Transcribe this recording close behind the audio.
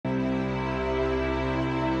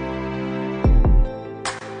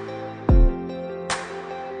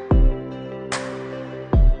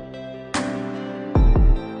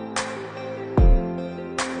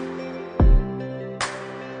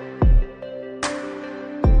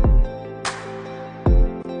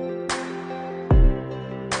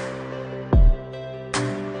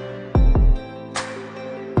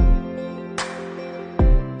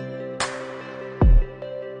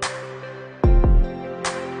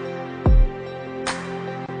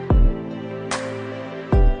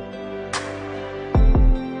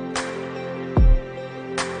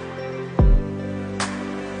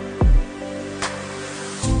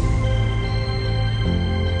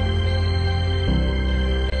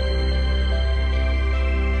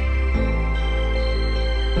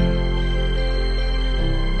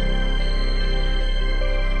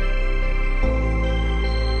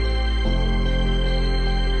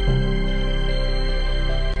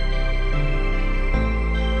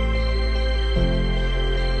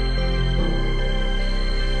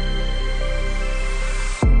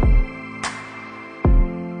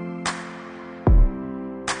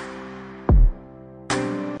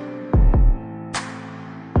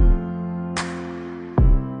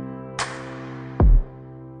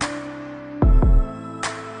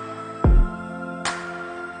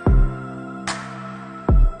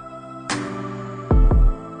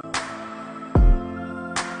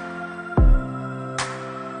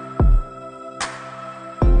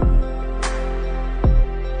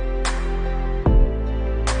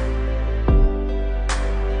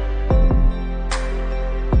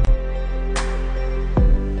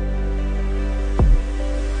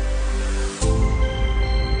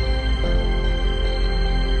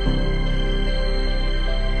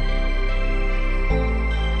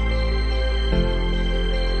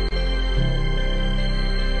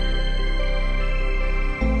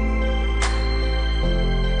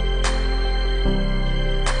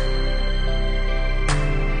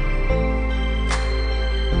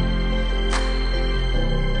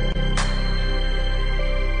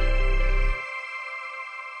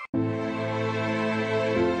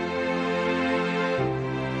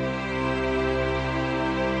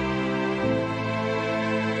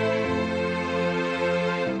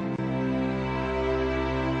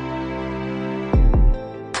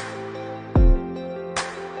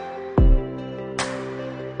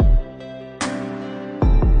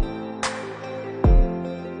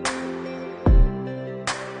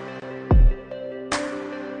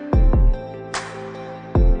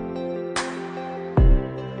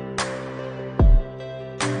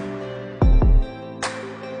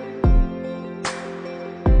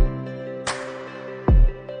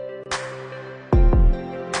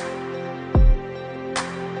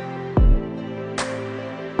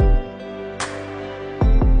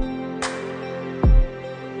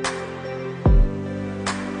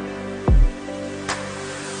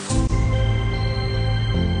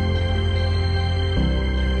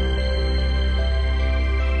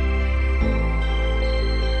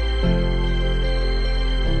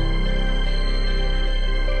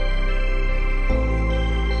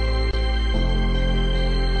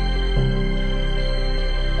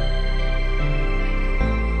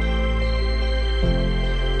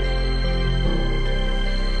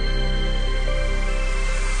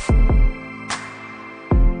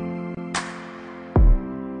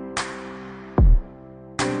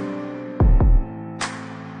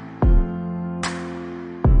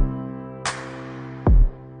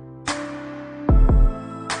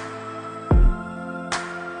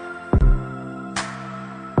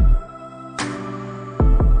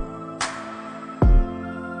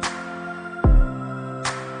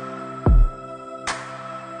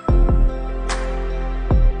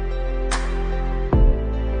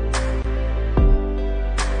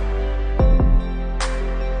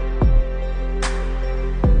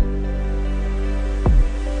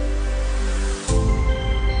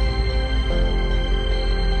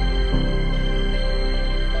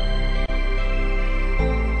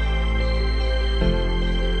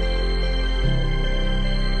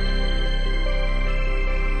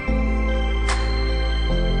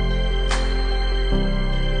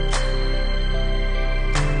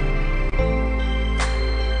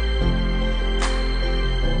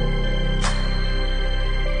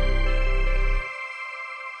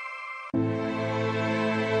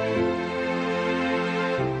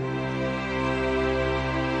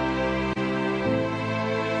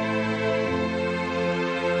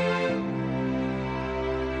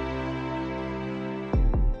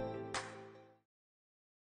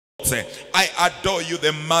lords. I adore you,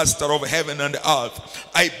 the master of heaven and earth.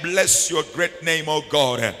 I bless your great name, O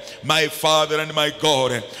God, my Father and my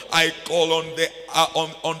God. I call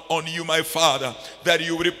on you, my Father, that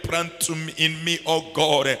you will plant to me, in me, O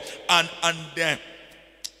God, and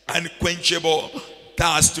unquenchable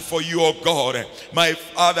thirst for you, O God, my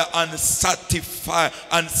Father, and satisfy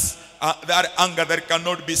and that anger that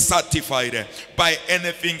cannot be satisfied by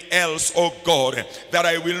anything else, oh God, that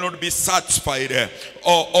I will not be satisfied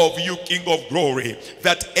of you, King of glory,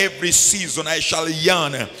 that every season I shall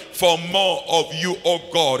yearn for more of you, oh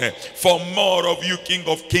God, for more of you, King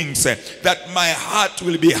of kings, that my heart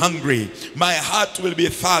will be hungry, my heart will be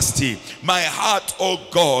thirsty, my heart, oh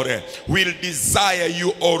God, will desire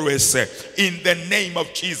you always. In the name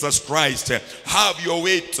of Jesus Christ, have your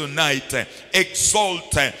way tonight.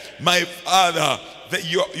 Exalt, my Father,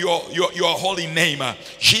 your holy name.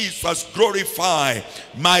 Jesus, glorify,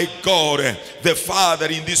 my God, the Father,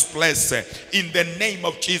 in this place, in the name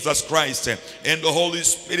of Jesus Christ. And the Holy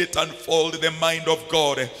Spirit, unfold the mind of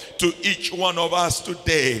God to each one of us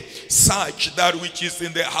today. Search that which is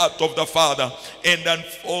in the heart of the Father and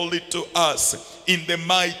unfold it to us. In the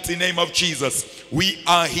mighty name of Jesus, we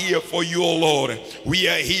are here for you, O Lord. We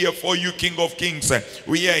are here for you, King of kings.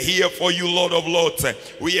 We are here for you, Lord of lords.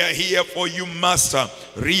 We are here for you, Master.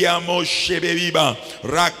 Riamo shebebiba,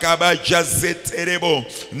 rakaba jazeterebo,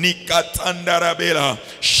 nikatandarabela,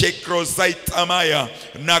 shekrozaitamaya,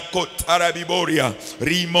 nakotarabiboria,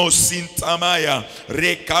 rimosintamaya,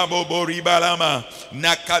 rekabo boribalama,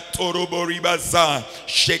 nakatoro boribaza,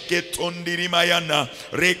 sheketondirimayana,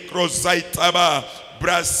 rekrozaitaba.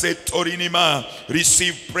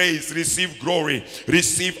 Receive praise, receive glory,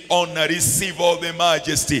 receive honor, receive all the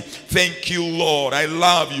majesty. Thank you, Lord. I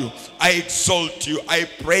love you, I exalt you, I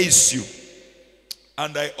praise you,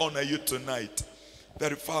 and I honor you tonight.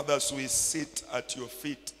 That, Father, as we sit at your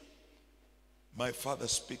feet, my Father,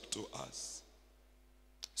 speak to us.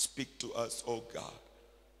 Speak to us, oh God.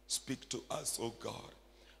 Speak to us, oh God.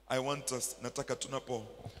 I want us, nataka tunapo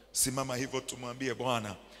simama hivyo tumwambie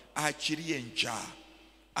Bwana, achilie njaa,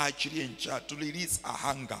 to release a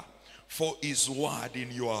hunger for his word in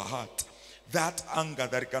your heart. That hunger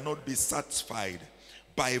that cannot be satisfied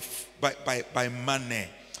by money,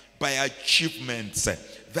 by achievements.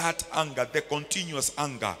 That hunger, the continuous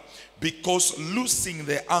hunger. Because losing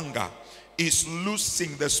the hunger is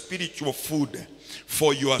losing the spiritual food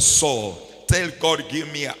for your soul. Tell God, give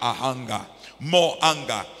me a hunger, more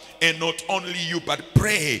hunger. And not only you, but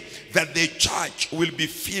pray that the church will be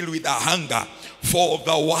filled with a hunger for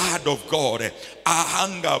the word of God, a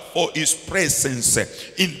hunger for his presence,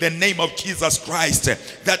 in the name of Jesus Christ,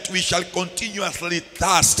 that we shall continuously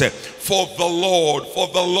thirst for the Lord, for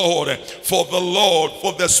the Lord, for the Lord,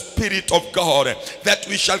 for the Spirit of God, that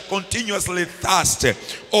we shall continuously thirst.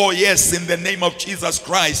 Oh yes, in the name of Jesus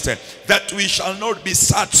Christ, that we shall not be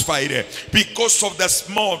satisfied because of the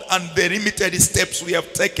small and the limited steps we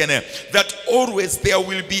have taken, that always there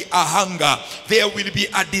will be a hunger, there will be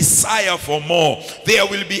a desire for more, there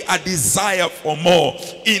will be a desire for more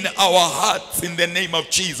in our hearts, in the name of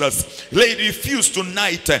Jesus. Refuse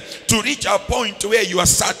tonight to reach a point where you are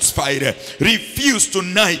satisfied. Refuse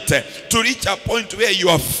tonight to reach a point where you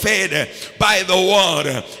are fed by the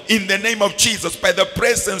word, in the name of Jesus, by the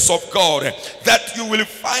presence of God, that you will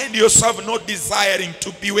find yourself not desiring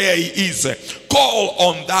to be where he is. Call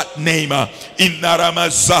on that name in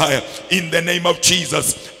Naramazaya, in the name of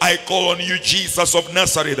Jesus. I call on you, Jesus of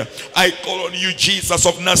Nazareth. I call on you, Jesus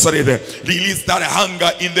of Nazareth. Release that hunger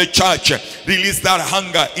in the church. Release that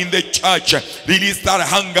hunger in the church. Release that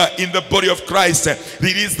hunger in the body of Christ.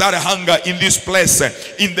 Release that hunger in this place,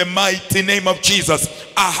 in the mighty name of Jesus.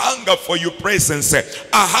 A hunger for your presence, a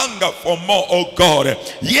hunger for more, oh God.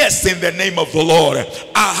 Yes, in the name of the Lord, a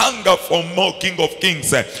hunger for more, King of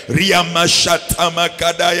Kings. Riamashatama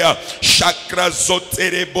Shakra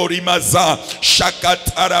Zotere Borimaza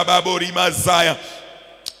Shakatara Borimazaya.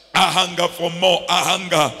 A hunger for more, a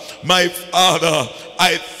hunger, my Father.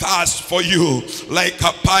 I thirst for you like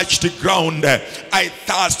a parched ground. I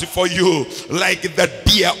thirst for you like the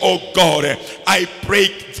deer, oh God. I pray,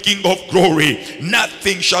 King of glory,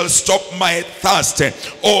 nothing shall stop my thirst,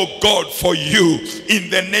 oh God, for you, in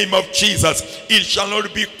the name of Jesus. It shall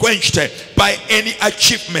not be quenched by any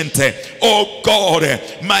achievement, oh God.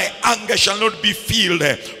 My anger shall not be filled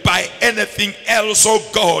by anything else, oh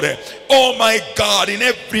God. Oh my God, in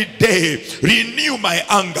every day, renew my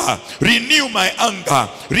anger, renew my anger.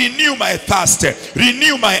 hunger, renew my thirst,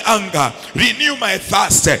 renew my hunger, renew my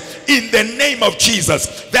thirst in the name of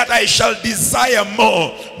Jesus, that I shall desire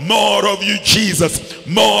more of you, Jesus,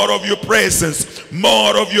 more of your presence,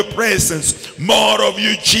 more of your presence, more of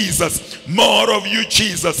you, Jesus, more of you,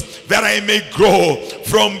 Jesus, that I may grow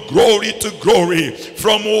from glory to glory,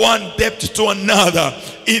 from one depth to another,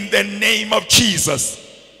 in the name of Jesus,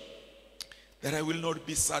 that I will not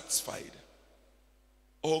be satisfied.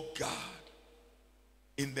 Oh God,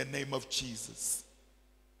 in the name of Jesus,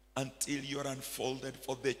 until you are unfolded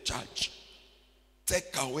for the church.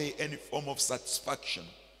 Take away any form of satisfaction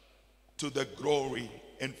to the glory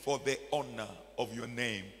and for the honor of your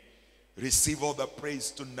name. Receive all the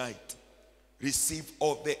praise tonight. Receive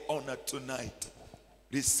all the honor tonight.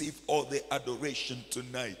 Receive all the adoration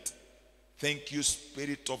tonight. Thank you,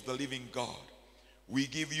 Spirit of the living God. We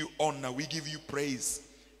give you honor, we give you praise,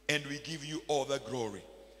 and we give you all the glory.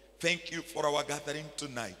 Thank you for our gathering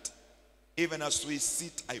tonight. Even as we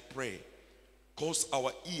sit, I pray, cause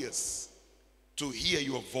our ears to hear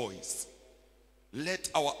your voice. Let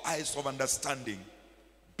our eyes of understanding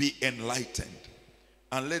be enlightened.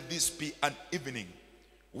 And let this be an evening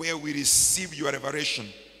where we receive your revelation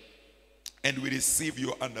and we receive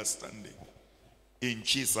your understanding. In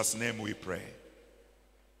Jesus' name we pray.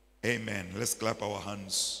 Amen. Let's clap our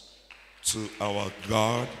hands to our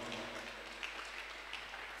God.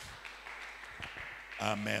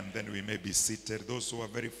 Amen. Then we may be seated. Those who are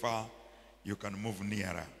very far, you can move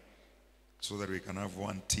nearer so that we can have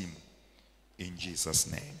one team in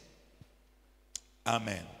Jesus' name.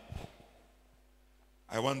 Amen.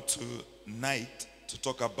 I want tonight to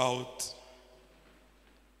talk about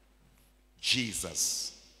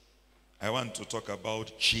Jesus. I want to talk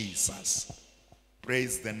about Jesus.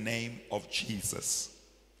 Praise the name of Jesus.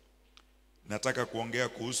 Nataka kuongea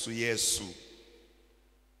kuhusu Yesu.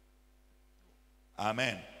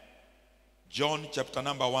 Amen. John chapter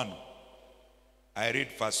number 1. I read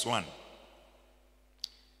verse 1.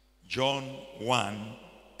 John 1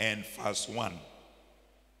 and verse 1.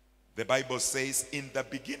 The Bible says, in the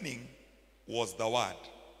beginning was the Word,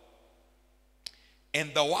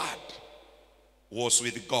 and the Word was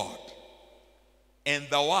with God, and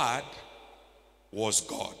the Word was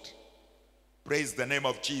God. Praise the name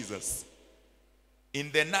of Jesus.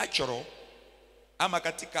 In the natural, ama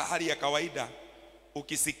katika hali ya kawaida,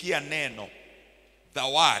 ukisikia neno, the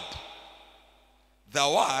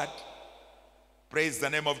word, praise the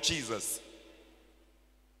name of Jesus.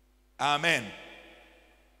 Amen.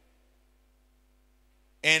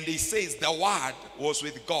 And he says the Word was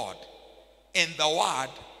with God, and the Word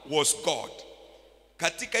was God.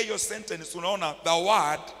 Katika hiyo sentence unaona the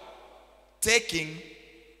Word taking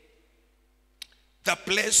the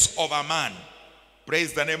place of a man.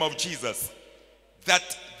 Praise the name of Jesus.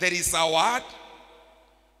 That there is a word.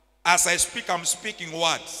 As I speak, I'm speaking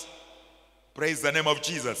words. Praise the name of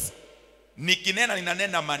Jesus. Nikinena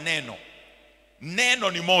ninanena maneno.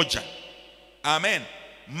 Neno ni moja. Amen.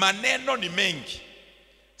 Maneno ni mengi.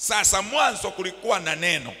 Sasa mwanzo kulikuwa na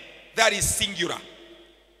neno. That is singular.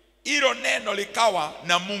 Hilo neno likawa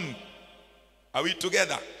na Mungu. Are we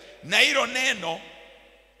together? Na hilo neno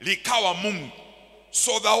likawa Mungu.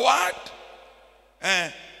 So the word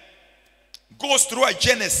goes through a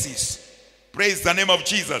genesis. Praise the name of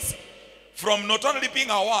Jesus. From not only being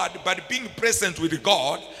a word, but being present with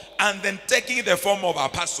God, and then taking the form of a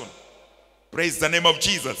person. Praise the name of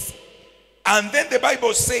Jesus. And then the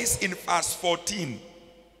Bible says in verse 14,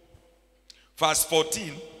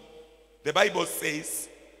 the Bible says,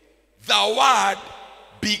 the word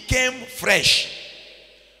became flesh.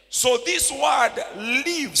 So this word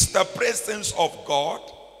leaves the presence of God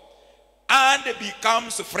and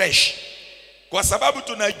becomes fresh. Kwa sababu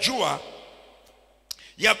tunajua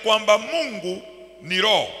ya kwamba Mungu ni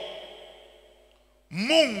roho.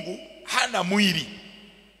 Mungu hana mwili.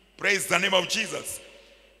 Praise the name of Jesus.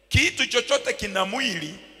 Kitu chochote kina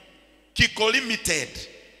mwili kiko limited.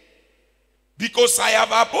 Because I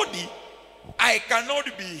have a body, I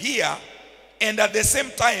cannot be here and at the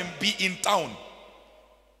same time be in town.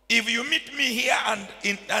 If you meet me here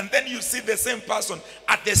and then you see the same person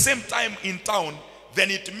at the same time in town,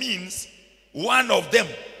 then it means one of them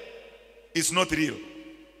is not real.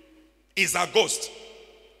 Is a ghost.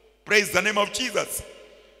 Praise the name of Jesus.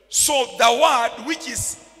 So the word which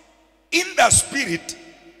is in the spirit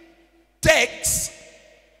takes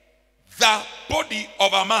the body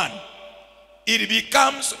of a man. It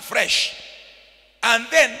becomes fresh. And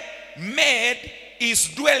then made is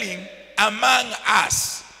dwelling among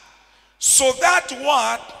us. So that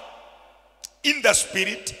word in the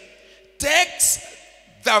spirit takes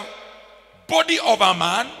the body of a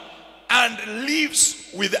man and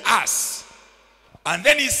lives with us. And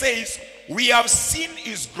then he says, we have seen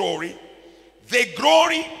his glory, the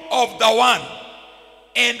glory of the one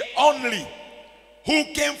and only who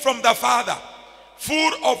came from the Father,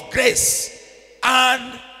 full of grace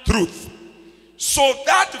and truth. So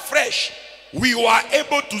that flesh, we were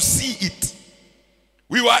able to see it.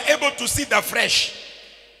 We were able to see the flesh.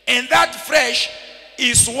 And that flesh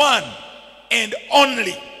is one and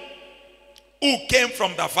only who came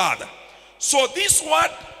from the Father. So this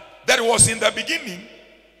word that was in the beginning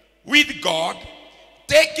with God,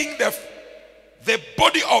 taking the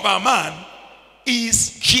body of a man,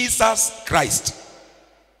 is Jesus Christ.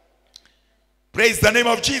 Praise the name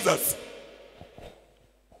of Jesus.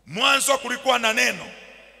 Mwanzo kulikuwa na neno.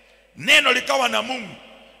 Neno likawa na Mungu.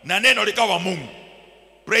 Na neno likawa Mungu.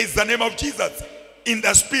 Praise the name of Jesus. In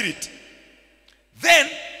the spirit. Then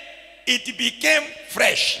it became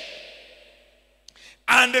flesh.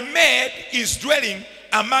 And made his dwelling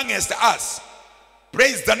amongst us.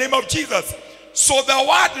 Praise the name of Jesus. So the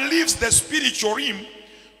word leaves the spiritual realm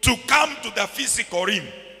to come to the physical realm.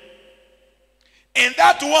 And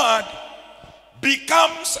that word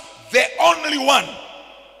becomes the only one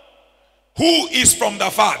who is from the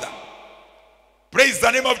Father. Praise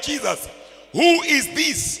the name of Jesus. Who is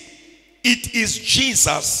this? It is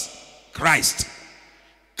Jesus Christ.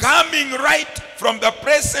 Coming right from the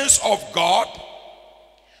presence of God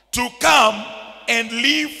to come and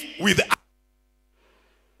live with us.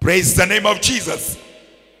 Praise the name of Jesus.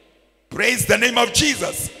 Praise the name of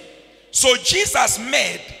Jesus. So Jesus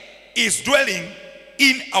made his dwelling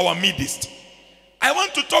in our midst. I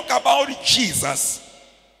want to talk about Jesus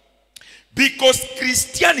because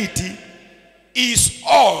Christianity is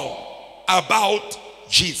all about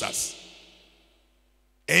Jesus.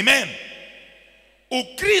 Amen.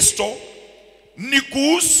 Ukristo ni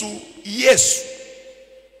kuhusu Yesu.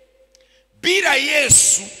 Bila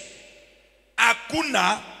Yesu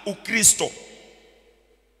hakuna Ukristo.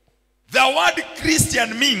 The word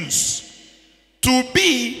Christian means to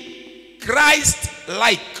be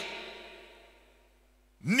Christ-like.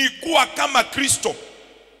 Ni kuwa kama Kristo.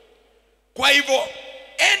 Kwa hivyo,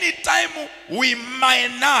 anytime we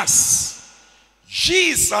minus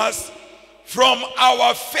Jesus from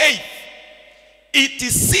our faith, it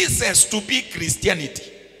ceases to be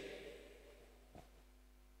Christianity.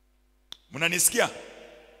 Mnanisikia?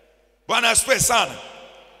 Bwana asifiwe sana.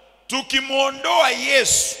 Tukimuondoa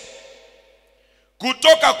Yesu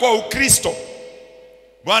kutoka kwa Ukristo,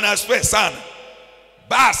 Bwana asifiwe sana,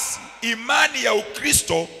 basi imani ya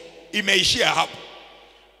Ukristo imeishia hapo.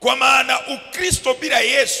 Kwa maana Ukristo bila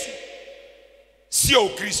Yesu sio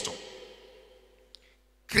Ukristo.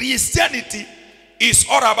 Christianity is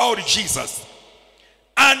all about Jesus.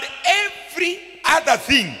 And every other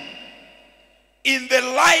thing in the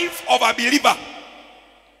life of a believer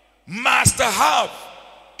must have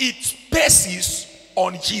its basis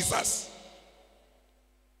on Jesus.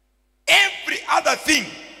 Every other thing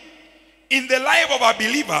in the life of a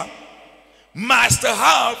believer must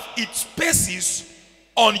have its basis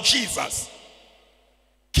on Jesus.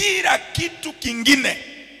 Kila kitu kingine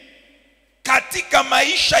katika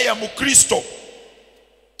maisha ya Mkristo,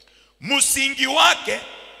 msingi wake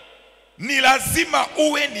ni lazima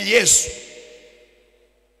uwe ni Yesu.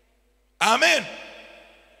 Amen.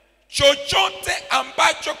 Chochote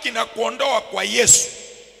ambacho kinakuondoa kwa Yesu,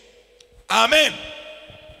 amen,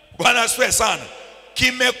 Bwana asifiwe sana,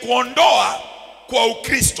 kimekuondoa kwa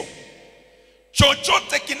Ukristo.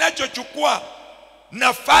 Chochote kinachochukua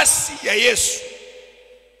nafasi ya Yesu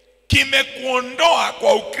kimekuondoa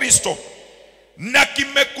kwa Ukristo na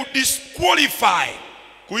kimekudisqualify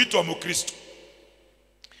kuitwa Mkristo.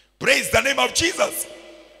 Praise the name of Jesus.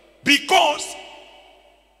 Because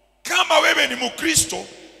kama wewe ni Mkristo,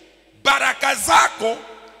 baraka zako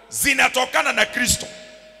zinatokana na Kristo.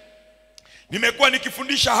 Nimekuwa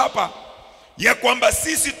nikifundisha hapa ya kwamba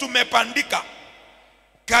sisi tumepandika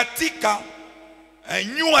katika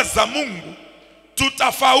nyua za Mungu,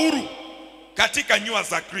 tutafaulu katika nyua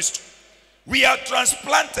za Kristo. We are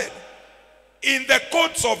transplanted in the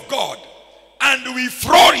courts of God and we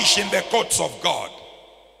flourish in the courts of God.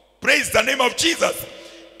 Praise the name of Jesus.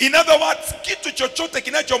 In other words, kitu chochote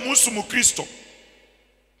kinachomhusu Mkristo,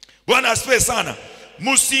 Bwana asifiwe sana,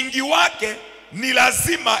 msingi wake ni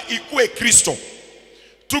lazima ikuwe Kristo.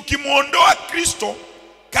 Tukimuondoa Kristo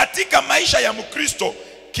katika maisha ya Mkristo,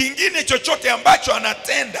 kingine chochote ambacho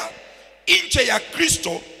anatenda nje ya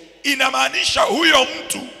Kristo, inamaanisha huyo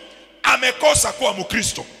mtu amekosa kuwa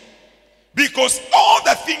Mkristo. Because all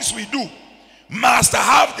the things we do must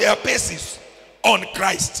have their basis on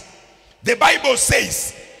Christ. The Bible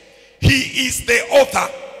says he is the author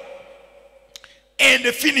and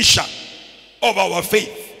the finisher of our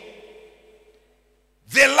faith.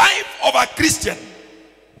 The life of a Christian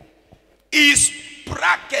is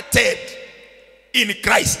bracketed in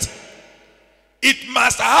Christ. It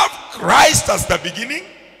must have Christ as the beginning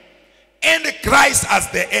and Christ as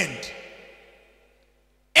the end.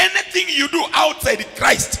 Anything you do outside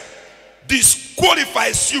Christ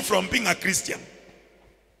disqualifies you from being a Christian.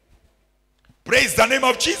 Praise the name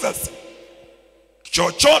of Jesus.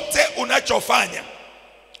 Chochote unachofanya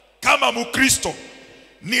kama Mkristo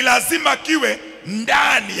ni lazima kiwe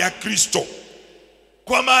ndani ya Kristo,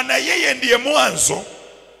 kwa maana yeye ndiye mwanzo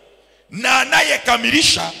na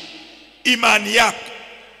anayekamilisha imani yako.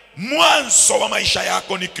 Mwanzo wa maisha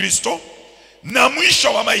yako ni Kristo na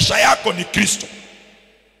mwisho wa maisha yako ni Kristo.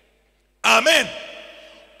 Amen.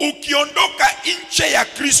 Ukiondoka nje ya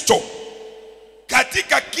Kristo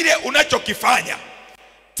katika kile unachokifanya,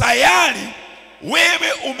 tayari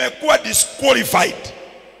wewe umekuwa disqualified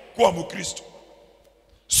kuwa Mkristo.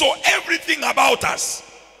 So everything about us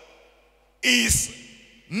is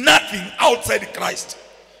nothing outside Christ.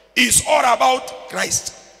 It's all about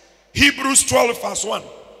Christ. Hebrews 12 verse 1.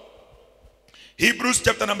 Hebrews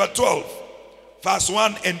chapter number 12 verse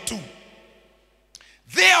 1 and 2.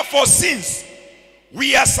 Therefore, since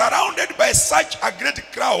we are surrounded by such a great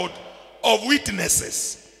crowd of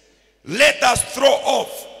witnesses, let us throw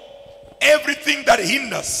off everything that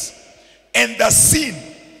hinders and the sin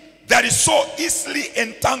that is so easily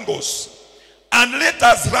entangles, and let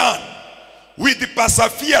us run with the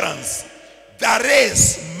perseverance the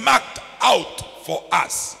race marked out for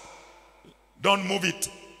us. Don't move it.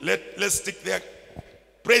 Let's stick there.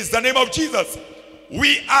 Praise the name of Jesus.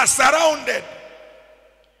 We are surrounded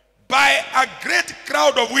by a great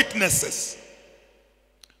crowd of witnesses.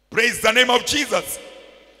 Praise the name of Jesus.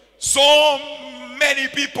 So many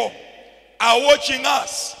people are watching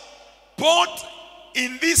us, both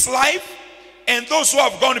in this life and those who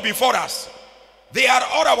have gone before us. They are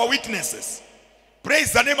all our witnesses.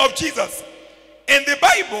 Praise the name of Jesus. And the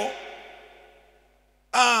Bible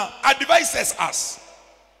advises us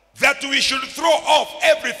that we should throw off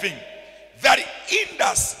everything that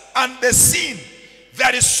hinders and the sin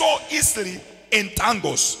that is so easily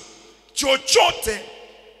entangles. Chochote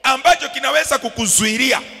ambacho kinaweza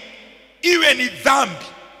kukuzuilia, iwe ni dhambi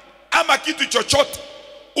ama kitu chochote,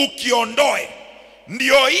 ukiondoe.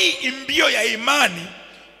 Ndio hii mbio ya imani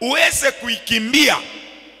uweze kuikimbia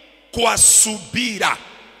kwa subira.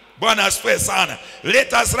 Bwana asifiwe sana.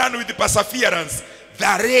 Let us run with perseverance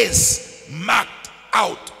the race marked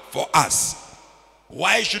out for us.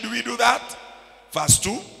 Why should we do that? Verse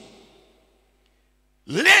 2.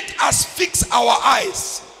 Let us fix our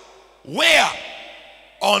eyes where?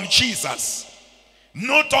 On Jesus.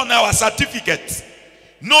 Not on our certificates,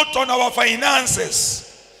 not on our finances,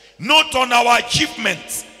 not on our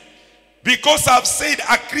achievements. Because I've said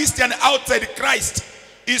a Christian outside Christ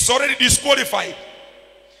is already disqualified.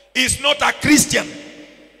 Is not a Christian.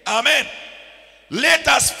 Amen. Let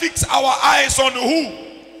us fix our eyes on who?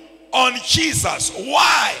 On Jesus.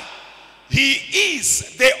 Why? He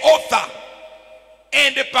is the author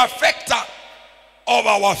and the perfecter of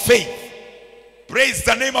our faith. Praise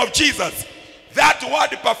the name of Jesus. That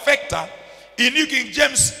word perfecter in New King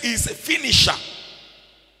James is finisher.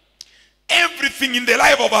 Everything in the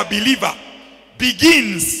life of a believer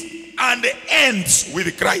begins and ends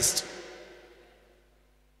with Christ.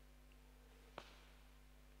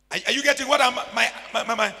 Are you getting what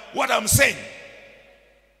I'm saying?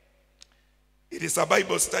 It is a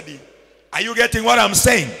Bible study. Are you getting what I'm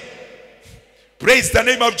saying? Praise the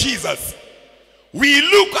name of Jesus. We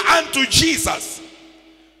look unto Jesus.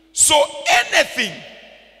 So anything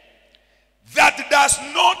that does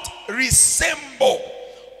not resemble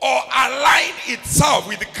or align itself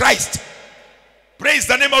with Christ, praise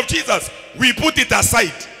the name of Jesus, we put it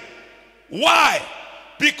aside. Why?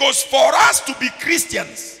 Because for us to be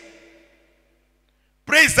Christians,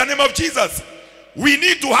 praise the name of Jesus, we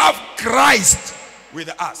need to have Christ with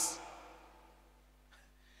us.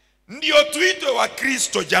 Ndio tuitwe wa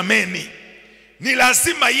Kristo jameni, ni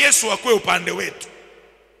lazima Yesu akue upande wetu.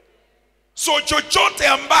 So chochote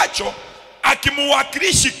ambacho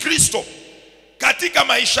akimuwakilishi Kristo katika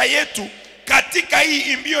maisha yetu, katika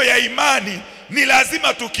hii mbio ya imani, ni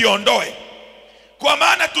lazima tukiondoe. Kwa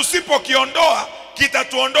maana tusipokiondoa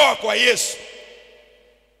kitatuondoa kwa Yesu.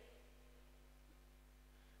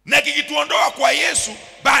 Na kikituondoa kwa Yesu,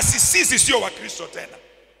 basi sisi sio wa Kristo tena.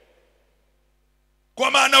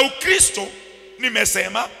 Kwa maana Ukristo,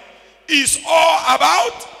 nimesema, is all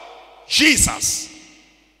about Jesus.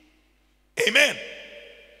 Amen.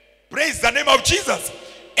 Praise the name of Jesus.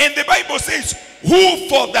 And the Bible says, who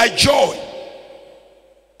for the joy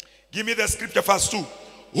Give me the scripture, verse 2.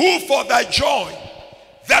 Who for the joy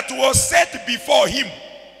that was set before him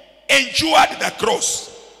endured the cross,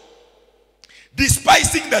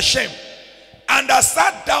 despising the shame, and has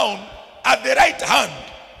sat down at the right hand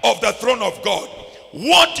of the throne of God.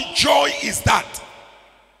 What joy is that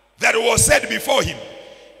was set before him?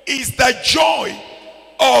 Is the joy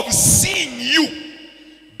of seeing you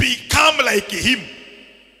become like him.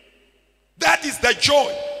 That is the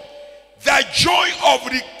joy. The joy of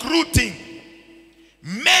recruiting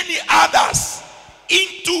many others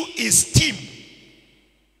into his team,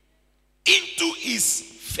 into his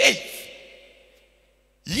faith.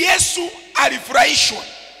 Yesu alifurahishwa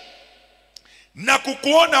na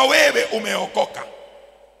kukuona wewe umeokoka.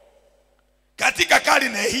 Katika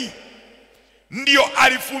karne hii ndio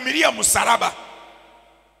alivumilia msalaba.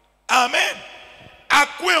 Amen.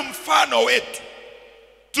 Akuwe mfano wetu.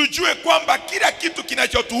 Tujue kwamba kila kitu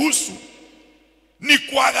kinachotuhusu ni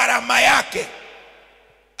kwa gharama yake.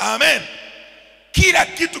 Amen. Kila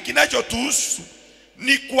kitu kinachotuhusu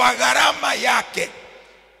ni kwa gharama yake.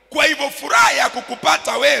 Kwa hivyo furaha ya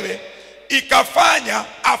kukupata wewe ikafanya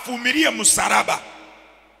avumilie msalaba.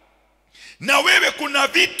 Na wewe kuna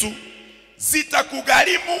vitu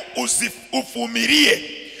zitakugharimu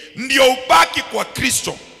uvumilie ndio ubaki kwa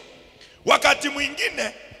Kristo. Wakati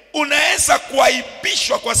mwingine unaweza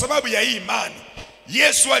kuaibishwa kwa sababu ya hii imani.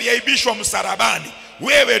 Yesu aliaibishwa msalabani.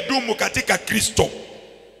 Wewe dumu katika Kristo.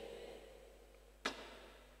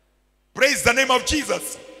 Praise the name of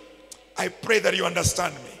Jesus. I pray that you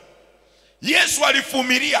understand me. Yesu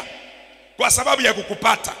alivumilia kwa sababu ya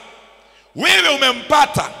kukupata. Wewe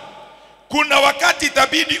umempata. Kuna wakati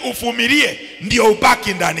itabidi uvumilie ndio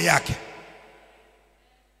ubaki ndani yake.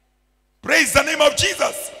 Praise the name of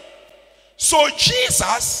Jesus. So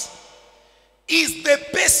Jesus is the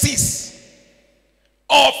basis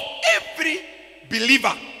of every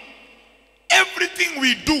believer. Everything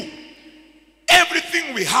we do,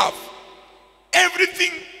 everything we have,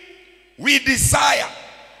 everything we desire,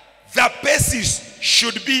 the basis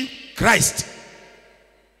should be Christ.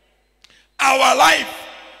 Our life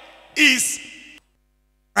is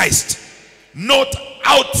Christ, not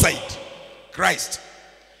outside Christ.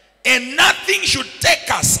 And nothing should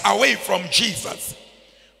take us away from Jesus.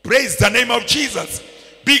 Praise the name of Jesus.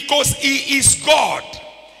 Because he is God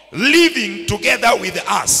living together with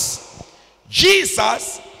us.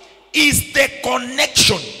 Jesus is the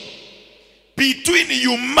connection between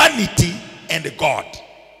humanity and God.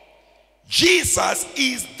 Jesus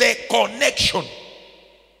is the connection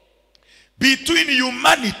between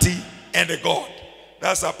humanity and God.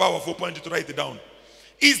 That's a powerful point to write it down.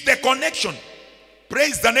 Is the connection.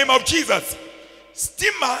 Praise the name of Jesus.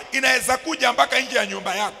 Stima inaweza kuja mpaka nje ya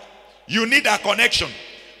nyumba yako. You need a connection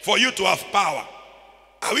for you to have power.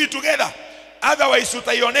 Are we together? Otherwise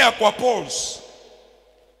utaionea kwa poles.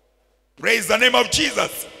 Praise the name of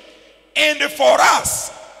Jesus. And for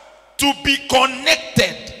us to be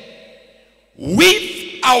connected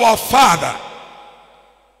with our Father,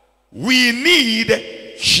 we need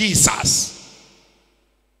Jesus.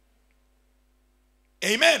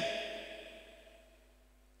 Amen.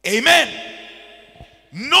 Amen.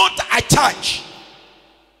 Not a church,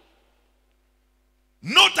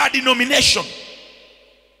 not a denomination.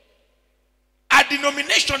 A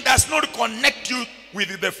denomination does not connect you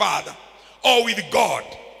with the Father or with God.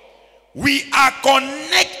 We are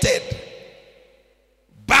connected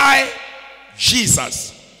by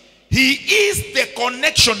Jesus. He is the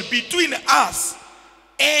connection between us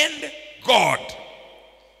and God.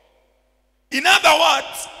 In other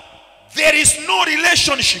words, there is no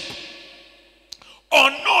relationship, or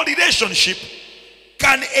no relationship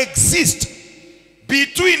can exist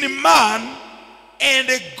between man and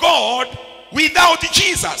God without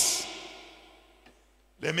Jesus.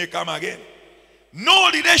 Let me come again. No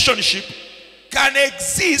relationship can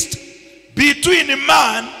exist between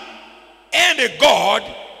man and God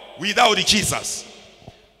without Jesus.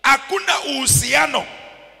 Hakuna uhusiano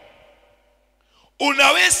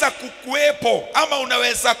unaweza kukuwepo ama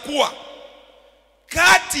unaweza kuwa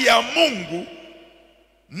kati ya Mungu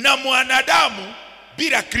na mwanadamu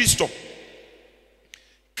bila Kristo.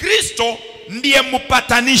 Kristo ndiye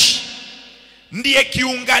mpatanishi, ndiye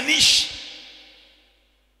kiunganishi.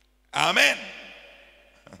 Amen.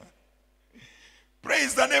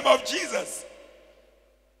 Praise the name of Jesus.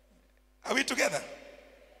 Are we together?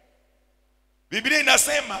 Biblia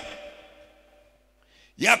inasema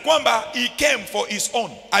ya kwamba he came for his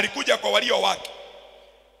own. Alikuja kwa walio wake,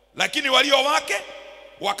 lakini walio wake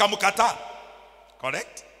wakamkataa.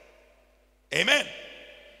 Correct? Amen.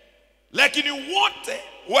 Lakini wote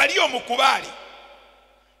waliomkubali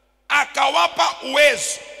akawapa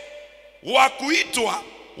uwezo wa kuitwa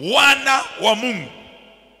wana wa Mungu.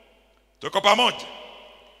 Tuko pamoja?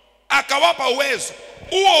 Akawapa uwezo.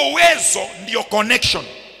 Huo uwezo ndio connection.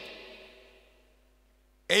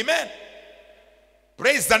 Amen.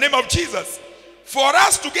 Praise the name of Jesus. For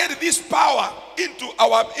us to get this power into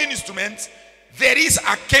our instruments, there is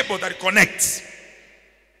a cable that connects.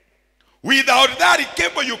 Without that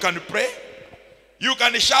cable, you can pray, you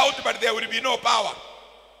can shout, but there will be no power.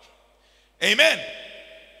 Amen.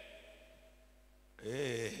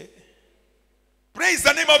 Praise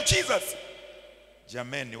the name of Jesus.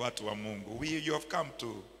 Jameni watu wa Mungu, you have come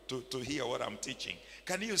to hear what I'm teaching.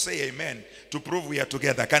 Can you say amen to prove we are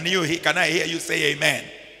together? Can I hear you say amen?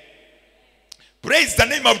 Praise the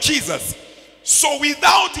name of Jesus. So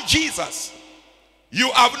without Jesus,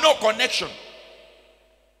 you have no connection.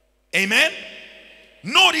 Amen.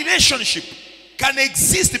 No relationship can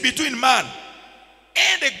exist between man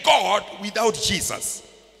and God without Jesus.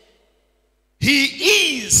 He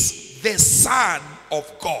is the Son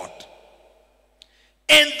of God,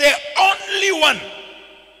 and the only one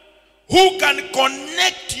who can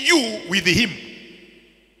connect you with him.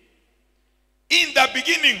 In the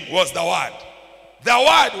beginning was the Word. The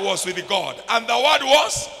Word was with God, and the Word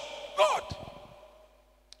was God.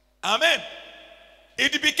 Amen.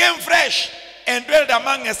 It became flesh and dwelt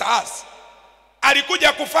among us.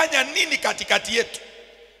 Alikuja kufanya nini katikati yetu?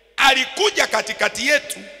 Alikuja katikati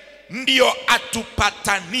yetu ndio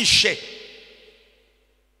atupatanishe.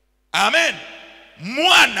 Amen.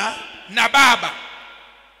 Mwana na Baba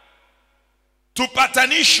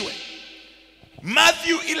tupatanishwe.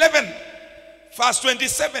 Matthew 11 verse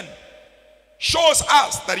 27 shows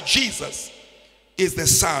us that Jesus is the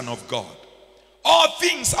Son of God. All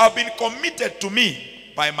things have been committed to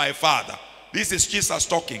me by my Father. This is Jesus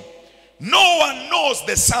talking. No one knows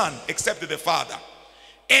the Son except the Father,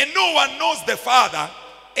 and no one knows the Father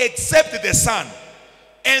except the Son,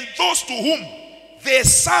 and those to whom the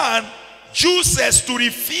Son chooses to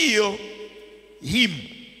reveal him.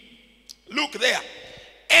 Look there.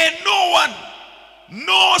 And no one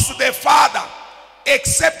knows the Father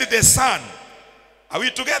except the Son. Are we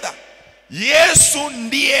together? Yesu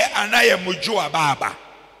ndiye anayemjua Baba.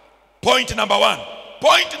 Point number 1.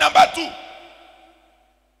 Point number 2.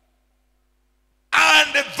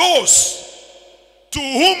 And those to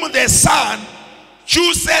whom the Son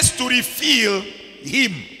chooses to reveal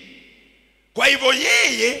him. Kwa hivyo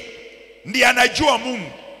yeye ndiye anajua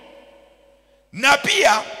Mungu. Na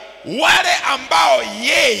pia wale ambao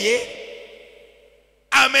yeye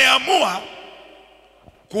ameamua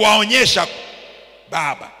kuwaonyesha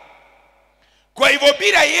Baba. Kwa hivyo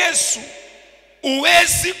bila Yesu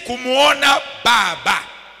uwezi kumuona Baba,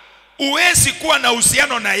 uwezi kuwa na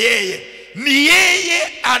uhusiano na yeye. Ni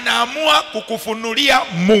yeye anaamua kukufunulia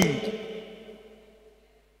Mungu.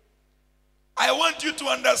 I want you to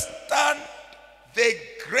understand the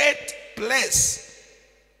great place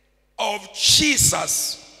of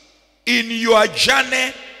Jesus in your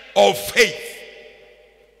journey of faith.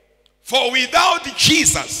 For without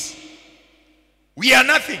Jesus, we are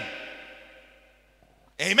nothing.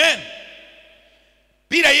 Amen.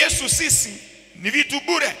 Bila Yesu sisi ni vitu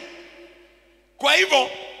bure. Kwa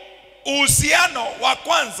hivyo uhusiano wa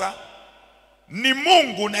kwanza ni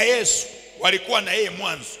Mungu na Yesu. Walikuwa na yeye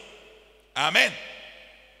mwanzo. Amen.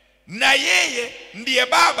 Na yeye ndiye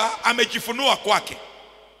Baba amejifunua kwake.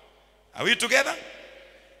 Are we together?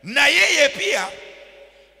 Na yeye pia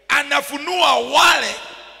anafunua wale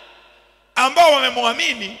ambao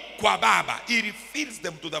wamemwamini kwa Baba. He reveals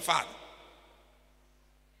them to the Father.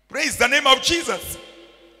 Praise the name of Jesus.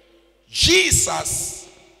 Jesus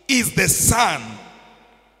is the Son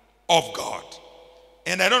of God.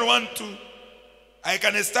 And I don't want to, I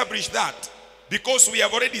can establish that because we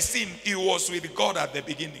have already seen he was with God at the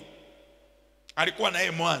beginning. Alikuwa na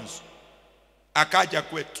yeye mwanzo, akaja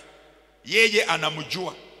kwetu. Yeye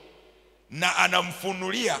anamjua na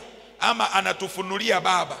anamfunulia ama anatufunulia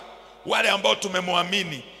Baba. Wale ambao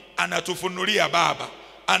tumemwamini anatufunulia Baba,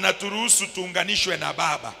 anaturuhusu tuunganishwe na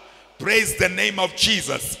Baba. Praise the name of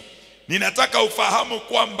Jesus. Ninataka ufahamu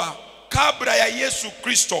kwamba kabla ya Yesu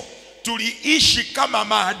Kristo tuliishi kama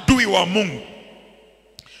maadui wa Mungu.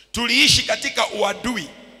 Tuliishi katika uadui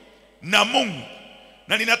na Mungu.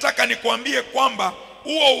 Na ninataka nikuambie kwamba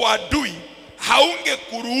huo uadui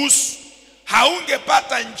haungekuruhusu,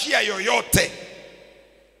 haungepata njia yoyote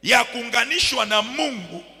ya kuunganishwa na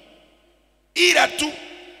Mungu ila tu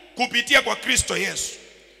kupitia kwa Kristo Yesu.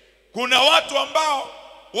 Kuna watu ambao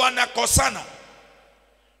wanakosana,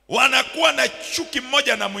 wanakuwa na chuki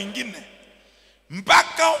mmoja na mwingine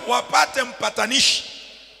mpaka wapate mpatanishi.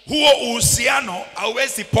 Huo uhusiano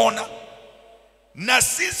hauwezi pona. Na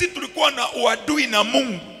sisi tulikuwa na uadui na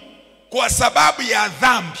Mungu kwa sababu ya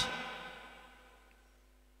dhambi.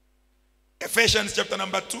 Ephesians chapter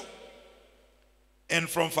number 2 and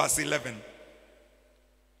from verse 11.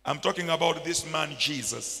 I'm talking about this man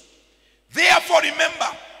Jesus. Therefore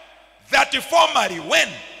remember that formerly, when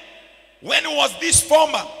was this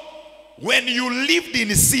former? When you lived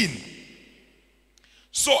in sin.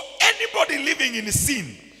 So anybody living in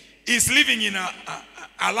sin is living in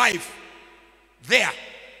a life there.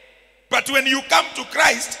 But when you come to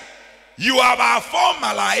Christ, you have a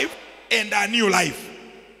former life and a new life.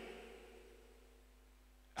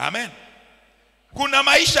 Amen. Kuna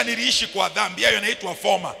maisha niliishi kwa dhambi, hayo yanaitwa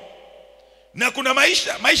former. Na kuna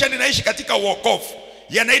maisha ninaishi katika wokovu,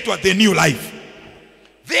 yanaitwa the new life.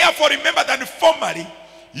 Therefore remember that formerly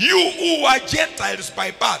you who were Gentiles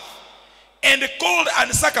by birth and called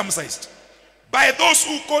uncircumcised by those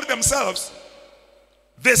who called themselves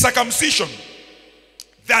the circumcision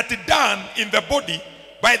that done in the body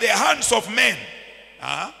by the hands of men.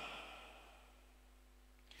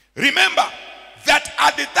 Remember that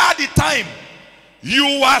at the third time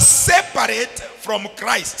you were separate from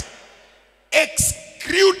Christ,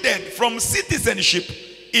 excluded from citizenship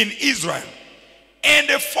in Israel, and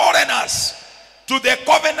foreigners to the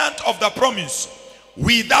covenant of the promise,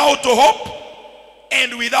 without hope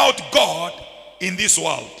and without God in this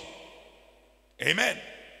world. Amen.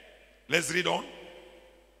 Let's read on.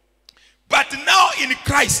 But now in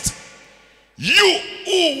Christ, you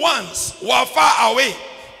who once were far away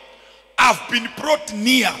have been brought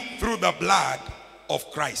near through the blood of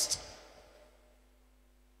Christ.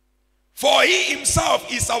 For he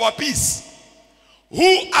himself is our peace,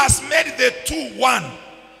 who has made the two one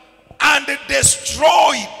and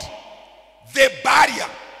destroyed the barrier,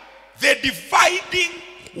 the dividing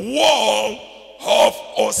wall of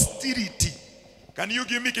hostility. Can you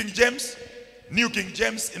give me King James? New King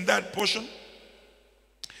James in that portion.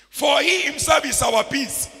 For he himself is our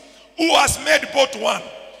peace, who has made both one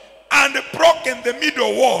and broken the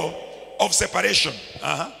middle wall of separation.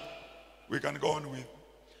 We can go on with.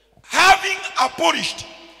 Having abolished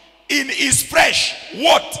in his flesh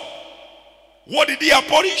what? What did he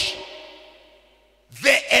abolish?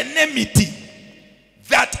 The enmity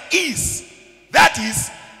that is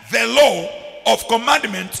the law of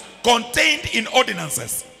commandments contained in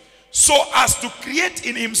ordinances, so as to create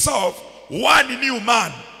in himself one new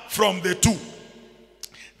man from the two,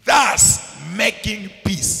 thus making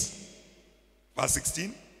peace. Verse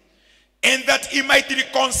 16. And that he might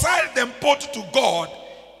reconcile them both to God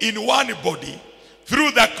in one body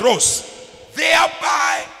through the cross,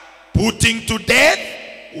 thereby putting to death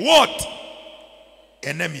what?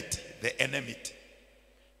 Enmity. The enmity.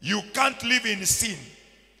 You can't live in sin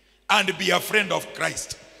and be a friend of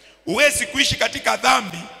Christ. Huwezi kuishi katika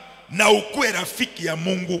dhambi na ukuwe rafiki ya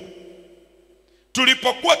Mungu.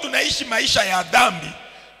 Tulipokuwa tunaishi maisha ya dhambi,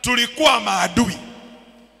 tulikuwa maadui.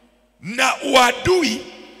 Na uadui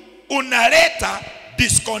unaleta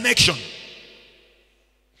disconnection.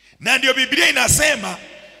 Na ndio Biblia inasema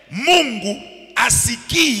Mungu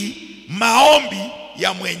asikii maombi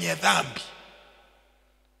ya mwenye dhambi.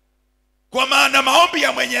 Kwa maana maombi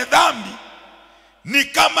ya mwenye dhambi ni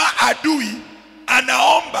kama adui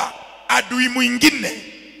anaomba adui mwingine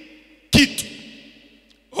kitu.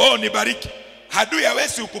 Oh, nibariki. Adui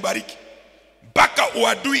hawezi ukubariki mpaka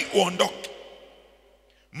uadui uondoke,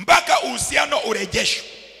 mpaka uhusiano urejeshwe.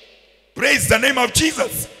 Praise the name of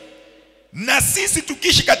Jesus. Na sisi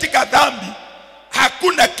tukishi katika dhambi,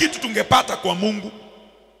 hakuna kitu tungepata kwa Mungu,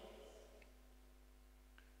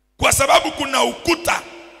 kwa sababu kuna ukuta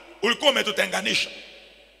ulikuwa umetutenganisha.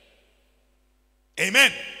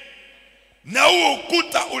 Amen. Na huo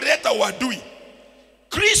ukuta uleta uadui.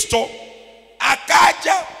 Kristo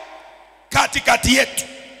akaja katikati yetu,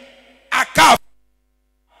 akafa.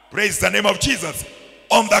 Praise the name of Jesus.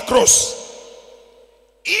 On the cross,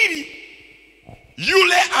 ili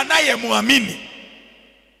yule anayemuamini,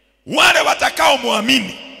 wale watakao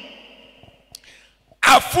muamini,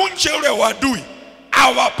 afunje ule uadui,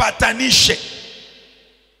 awapatanishe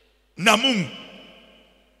na Mungu.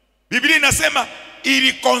 Biblia inasema he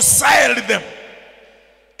reconciled them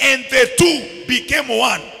and the two became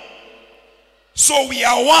one. So we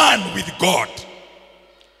are one with God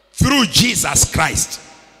through Jesus Christ.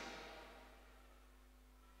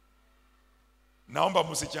 Naomba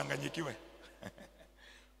msichanganyikiwe.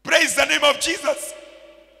 Praise the name of Jesus.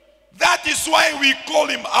 That is why we call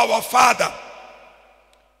him our Father.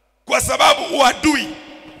 Kwa sababu uadui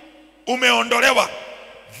umeondolewa.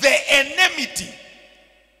 The enmity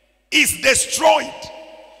is destroyed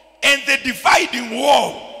and the dividing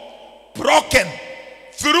wall broken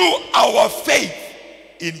through our faith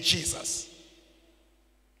in Jesus.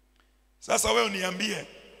 Sasa wewe uniambie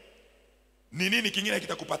ni nini kingine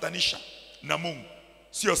kitakupatanisha na Mungu?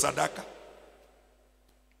 Sio sadaka,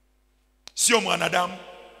 sio mwanadamu.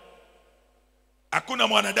 Hakuna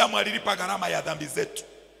mwanadamu alilipa gharama ya dhambi zetu.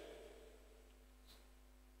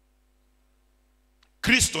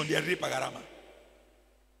 Kristo ndiye alilipa gharama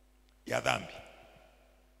ya dhambi.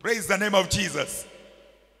 Praise the name of Jesus.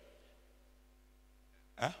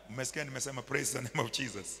 Umesikia nimesema praise the name of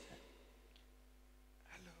Jesus?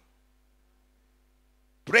 Hello.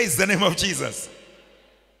 Praise the name of Jesus.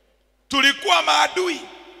 Tulikuwa maadui,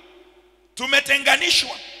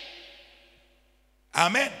 tumetenganishwa.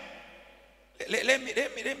 Amen.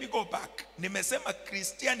 Let me go back. Nimesema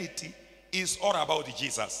Christianity is all about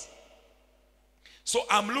Jesus. So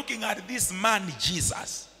I'm looking at this man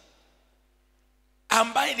Jesus,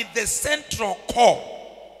 ambaye is the central core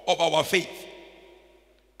of our faith.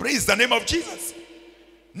 Praise the name of Jesus.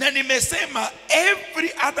 Na nimesema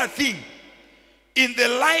every other thing in the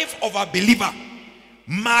life of a believer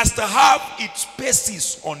must have its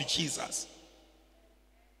basis on Jesus.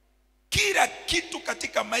 Kila kitu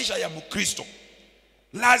katika maisha ya Mkristo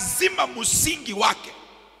lazima msingi wake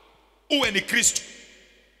uwe ni Kristo.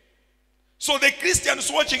 So the Christians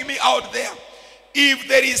watching me out there, if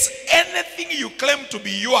there is anything you claim to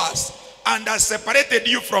be yours and has separated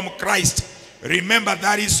you from Christ, remember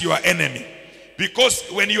that is your enemy. Because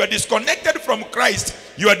when you are disconnected from Christ,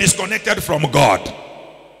 you are disconnected from God.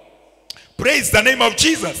 Praise the name of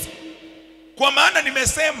Jesus. Kwa maana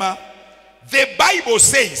nimesema, the Bible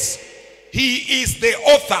says he is the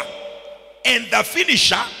author and the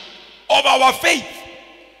finisher of our faith.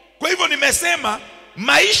 Kwa hivyo nimesema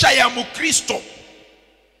maisha ya Mkristo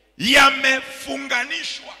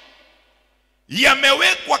yamefunganishwa,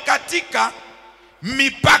 yamewekwa katika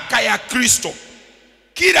mipaka ya Kristo.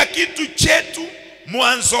 Kila kitu chetu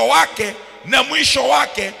mwanzo wake na mwisho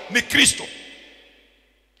wake ni Kristo.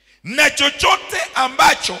 Na chochote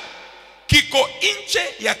ambacho kiko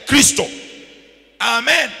nje ya Kristo,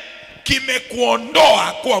 amen,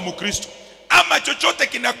 kimekuondoa kuwa Mkristo. Ama chochote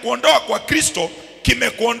kinakuondoa kwa Kristo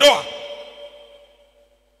kimekuondoa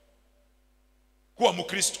kuwa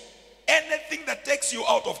Mkristo. Anything that takes you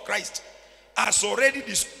out of Christ has already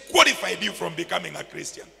disqualified you from becoming a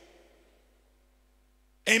Christian.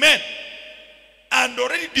 Amen. And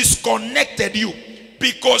already disconnected you,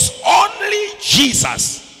 because only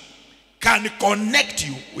Jesus can connect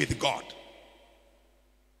you with God.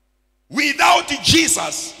 Without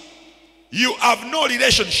Jesus, you have no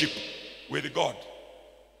relationship with God.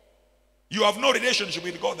 You have no relationship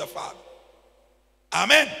with God the Father.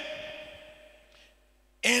 Amen.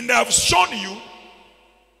 And I've shown you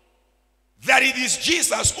that it is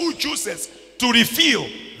Jesus who chooses to reveal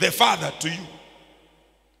the Father to you.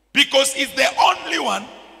 Because he's the only one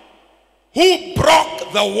who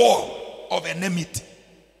broke the wall of enmity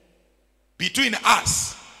between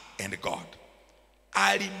us and God.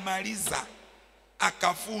 Alimaliza,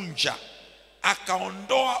 akafunja,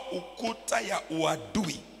 akaondoa ukuta ya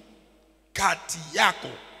uadui kati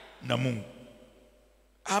yako na Mungu.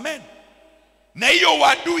 Amen. Na hiyo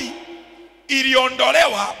uadui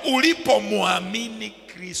iliondolewa ulipomwamini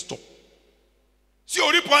Kristo. Sio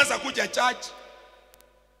ulipoanza kuja church.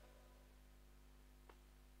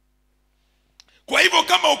 Kwa hivyo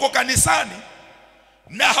kama uko kanisani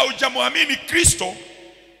na haujamwamini Kristo,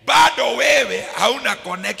 bado wewe hauna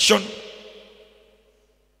connection.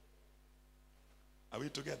 Are we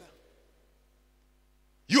together?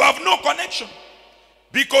 You have no connection,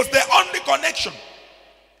 because the only connection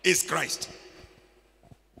is Christ.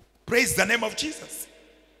 Praise the name of Jesus.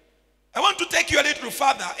 I want to take you a little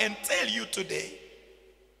further and tell you today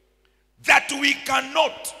that we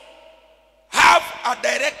cannot have a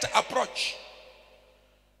direct approach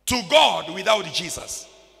to God without Jesus.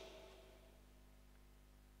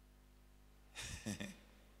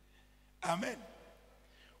 Amen.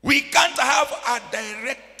 We can't have a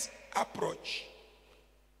direct approach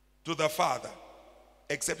to the Father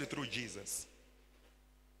except through Jesus.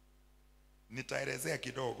 Nitaelezea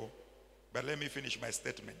kidogo, but let me finish my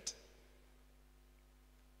statement.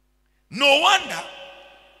 No wonder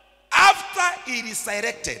after he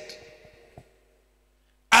resurrected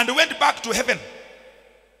and went back to heaven,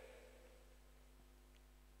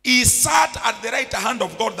 he sat at the right hand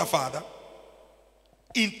of God the Father,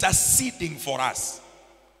 interceding for us.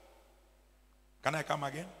 Can I come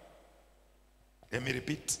again? Let me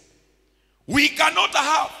repeat. We cannot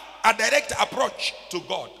have a direct approach to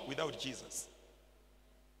God without Jesus.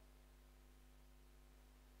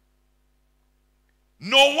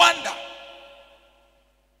 No wonder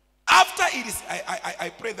after it is, I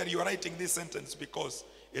pray that you are writing this sentence because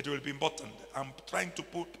it will be important. I'm trying to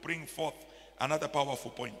bring forth another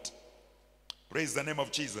powerful point. Praise the name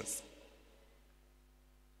of Jesus.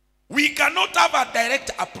 We cannot have a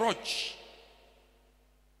direct approach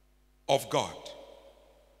of God,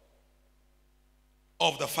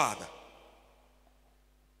 of the Father,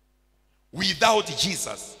 without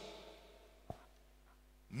Jesus.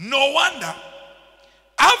 No wonder,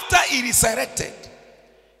 after he resurrected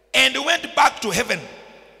and went back to heaven,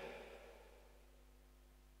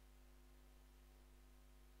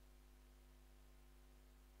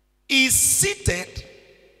 he is seated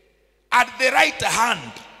at the right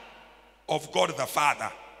hand of God the Father,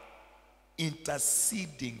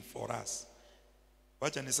 interceding for us.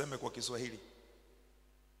 Wacha niseme kwa Kiswahili.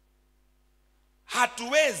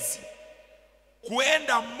 Hatuwezi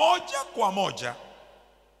kuenda moja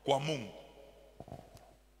kwa Mungu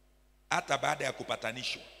hata baada ya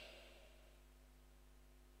kupatanishwa.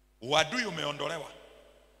 Uadui umeondolewa,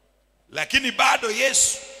 lakini bado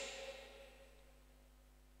Yesu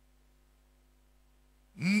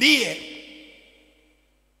ndiye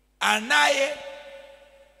anaye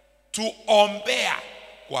tuombea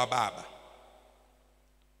kwa Baba.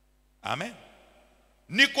 Amen.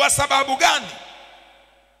 Ni kwa sababu gani?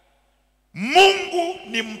 Mungu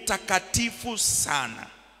ni mtakatifu sana,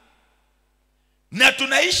 na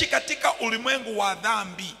tunaishi katika ulimwengu wa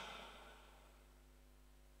dhambi,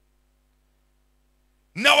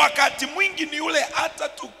 na wakati mwingi ni ule hata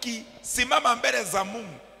tukisimama mbele za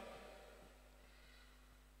Mungu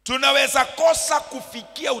tunaweza kosa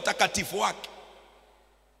kufikia utakatifu wake.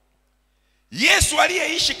 Yesu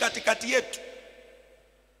aliyeishi katikati yetu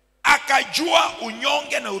akajua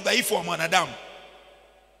unyonge na udhaifu wa mwanadamu,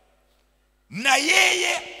 na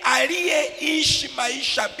yeye aliyeishi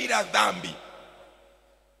maisha bila dhambi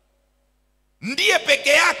ndiye peke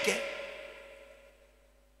yake,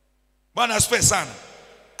 Bwana asifiwe sana,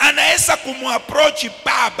 anaweza kumapproach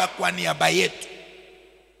Baba kwa niaba yetu.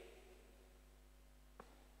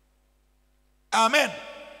 Amen.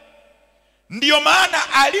 Ndiyo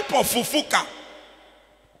maana alipofufuka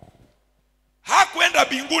hakuenda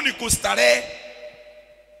mbinguni kustarehe,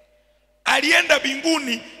 alienda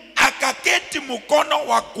mbinguni akaketi mkono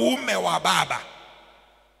wa kuume wa Baba.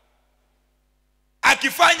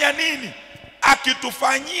 Akifanya nini?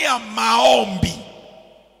 Akitufanyia maombi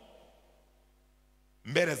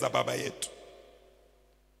mbele za Baba yetu.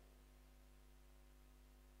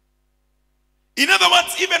 In other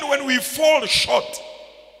words, even when we fall short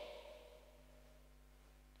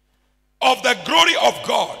of the glory of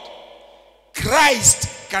God,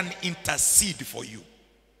 Christ can intercede for you.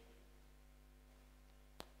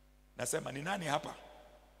 Nasema ni nani hapa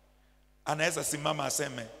anaweza simama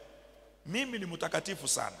aseme mimi ni mtakatifu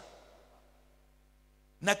sana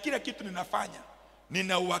na kila kitu ninafanya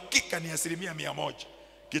nina uhakika ni 100%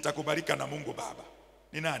 kitakubalika na Mungu Baba?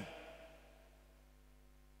 Ni nani?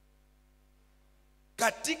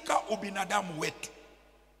 Katika ubinadamu wetu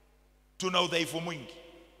tuna udhaifu mwingi.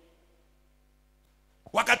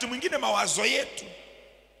 Wakati mwingine mawazo yetu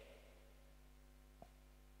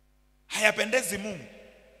hayapendezi Mungu.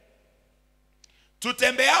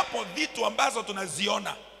 Tutembeapo vitu ambazo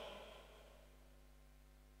tunaziona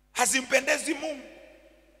hazimpendezi Mungu,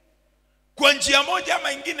 kwa njia moja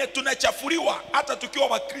ama nyingine tunachafuliwa hata tukiwa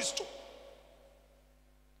Wakristo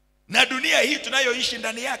na dunia hii tunayoishi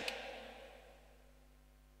ndani yake.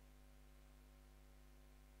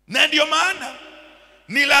 Na ndio maana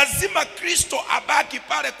ni lazima Kristo abaki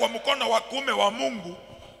pale kwa mkono wa kuume wa Mungu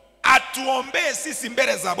atuombee sisi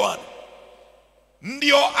mbele za Bwana.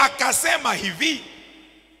 Ndio akasema hivi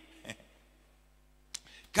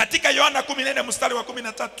katika Yohana 14 mstari wa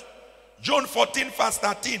 13, John 14 verse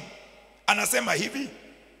 13, anasema hivi,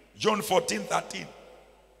 John 14:13,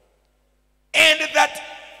 and that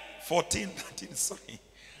 14:13, sorry,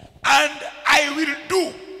 and I will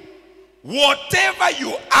do whatever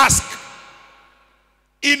you ask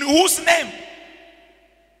in whose name?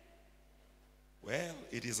 Well,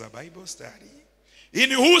 it is a Bible study.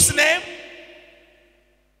 In whose name?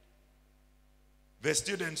 The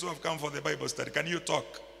students who have come for the Bible study, can you talk?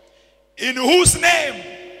 In whose name?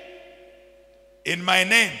 In my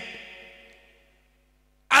name.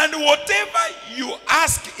 And whatever you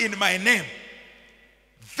ask in my name,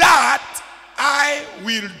 that I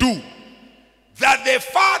will do, that the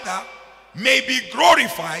Father may be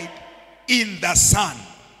glorified in the Son.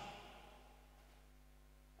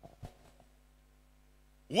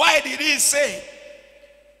 Why did he say,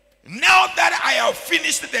 now that I have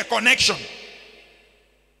finished the connection,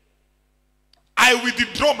 I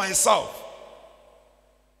withdraw myself?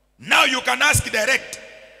 Now you can ask direct.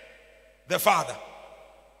 the Father.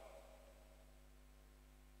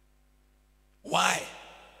 Why?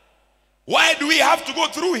 Why do we have to go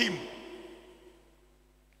through him?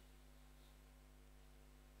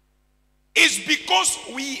 It's because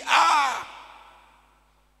we are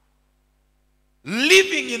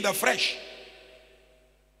living in the flesh,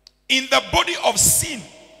 in the body of sin.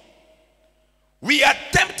 We are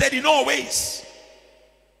tempted in all ways.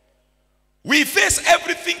 We face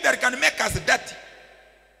everything that can make us dirty.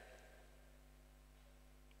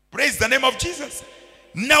 Praise the name of Jesus.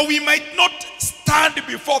 Now we might not stand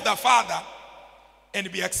before the Father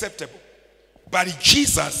and be acceptable, but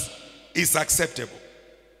Jesus is acceptable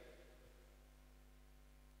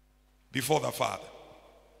before the Father.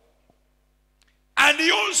 And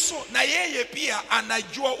he also, na yeye pia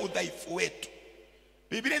anajua udhaifu wetu.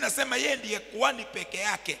 Biblia inasema yeye ndiye kuhani peke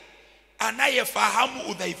yake anayefahamu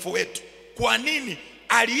udhaifu wetu. Kwa nini?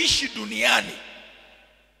 Aliishi duniani,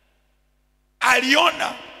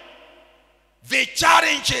 aliona the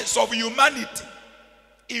challenges of humanity.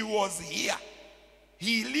 He was here.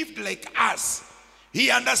 He lived like us.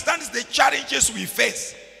 He understands the challenges we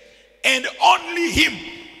face. And only him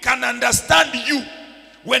can understand you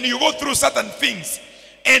when you go through certain things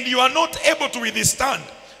and you are not able to withstand.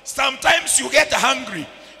 Sometimes you get hungry,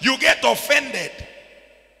 you get offended.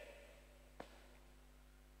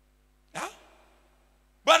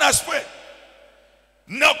 Bwana asifiwe.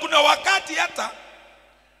 Na kuna wakati hata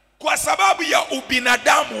kwa sababu ya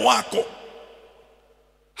ubinadamu wako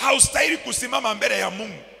haustahili kusimama mbele ya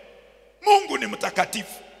Mungu. Mungu ni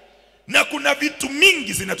mtakatifu na kuna vitu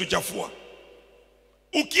mingi zinatuchafua.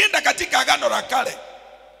 Ukienda katika Agano la Kale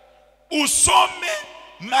usome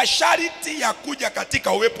masharti ya kuja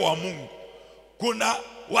katika uwepo wa Mungu. Kuna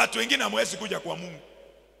watu wengine hamwezi kuja kwa Mungu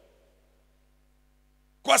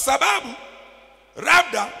kwa sababu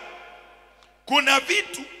labda kuna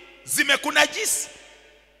vitu zimekunajisi,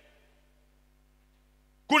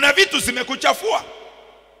 kuna vitu zimekuchafua,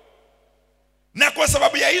 na kwa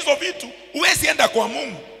sababu ya hizo vitu huwezi enda kwa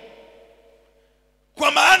Mungu,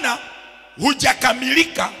 kwa maana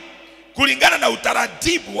hujakamilika kulingana na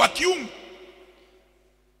utaratibu wa kiungu.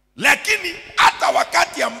 Lakini hata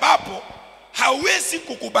wakati ambapo hauwezi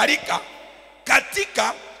kukubalika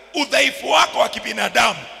katika udhaifu wako wa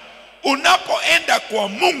kibinadamu, unapoenda kwa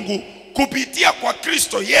Mungu kupitia kwa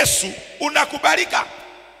Kristo Yesu unakubalika.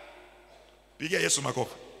 Pigia Yesu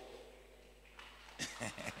makofi.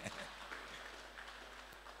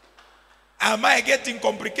 Am I getting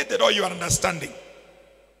complicated or you are understanding?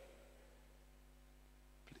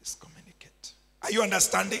 Please communicate. Are you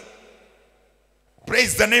understanding?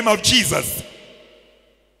 Praise the name of Jesus.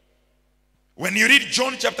 When you read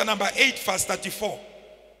John chapter number 8 verse 34.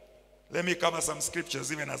 Let me cover some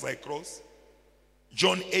scriptures even as I close.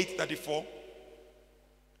 John 8:34.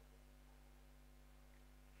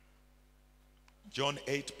 John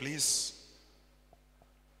 8, please.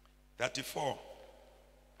 34.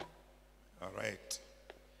 All right.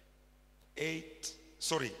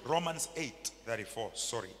 Romans 8:34.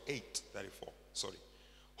 8:34.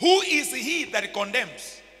 Who is he that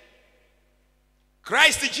condemns?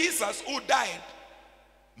 Christ Jesus, who died.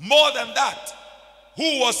 More than that,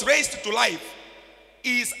 who was raised to life,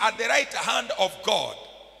 is at the right hand of God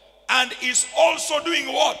and is also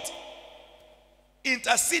doing what?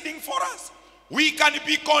 Interceding for us. We can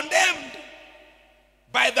be condemned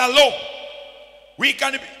by the law.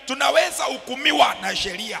 Tunaweza hukumiwa na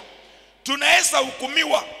sheria. Tunaweza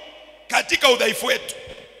hukumiwa katika udhaifu wetu.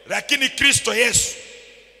 Lakini Kristo Yesu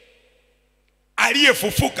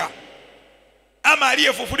aliyefufuka ama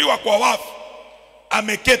aliyefufuliwa kwa wafu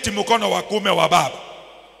ameketi mkono wa kuume wa Baba.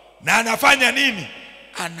 Na anafanya nini?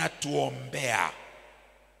 Anatuombea.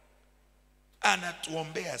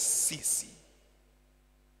 Anatuombea sisi.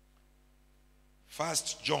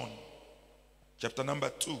 1 John chapter number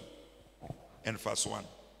 2 and verse 1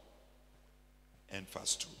 and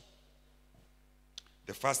verse 2.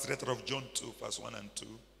 The first letter of John 2 verse 1 and 2.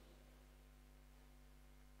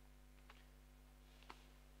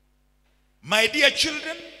 My dear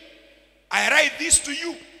children, I write this to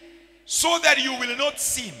you so that you will not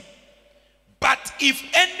sin. But if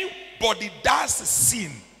anybody does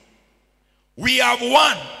sin, we have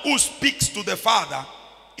one who speaks to the Father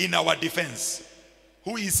in our defense.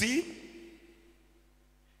 Who is he?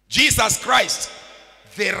 Jesus Christ,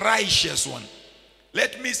 the righteous one.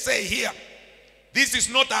 Let me say here, this is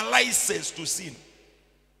not a license to sin.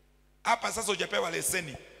 Hapa sasa hujapewa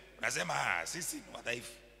leseni unasema sisi ni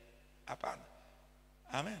wadhaifu. Hapana.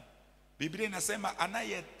 Amen. Biblia inasema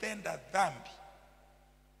anayetenda dhambi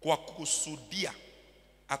kwa kukusudia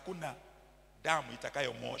hakuna damu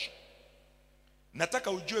itakayomosha.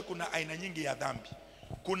 Nataka ujue kuna aina nyingi ya dhambi.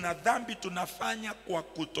 Kuna dhambi tunafanya kwa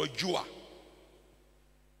kutojua,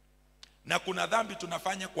 na kuna dhambi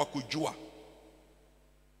tunafanya kwa kujua.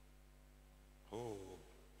 Oh.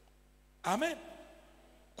 Amen.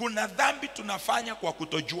 Kuna dhambi tunafanya kwa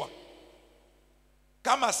kutojua.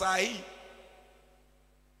 Kama saa hii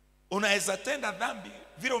unaweza tenda dhambi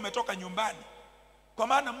vile umetoka nyumbani, kwa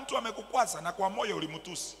maana mtu amekukwaza na kwa moyo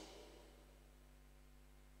ulimtusi,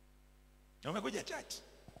 na umekuja church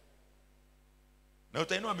na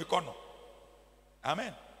utainua mikono.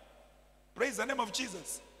 Amen. Praise the name of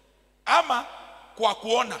Jesus. Ama kwa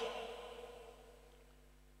kuona,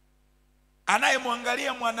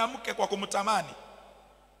 anayemwangalia mwanamke kwa kumtamani,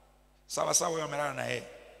 sawa sawa wewe umelala na yeye.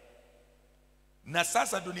 Na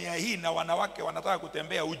sasa dunia hii na wanawake wanataka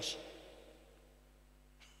kutembea uji.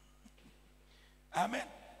 Amen.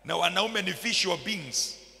 Na wanaume ni visual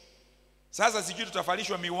beings. Sasa sijui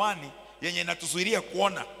tutafalishwa miwani yenye inatuzuilia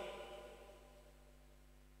kuona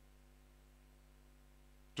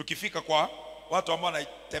tukifika kwa watu ambao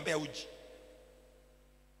wanatembea uji.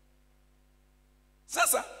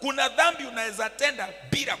 Sasa kuna dhambi unaweza tenda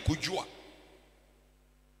bila kujua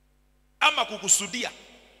ama kukusudia.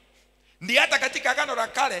 Ndi hata katika Agano la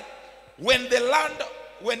Kale, when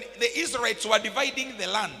the Israelites were dividing the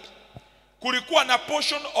land, kulikuwa na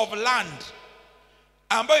portion of land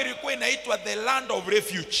ambayo ilikuwa inaitwa the land of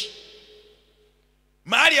refuge,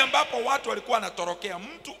 mahali ambapo watu walikuwa wanatorokea.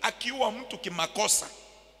 Mtu akiua mtu kimakosa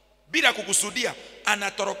bila kukusudia,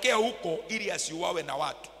 anatorokea huko ili asiuawe na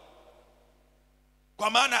watu, kwa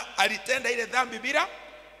maana alitenda ile dhambi bila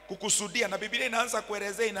kukusudia. Na Biblia inaanza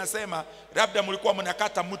kuelezea, inasema labda mlikuwa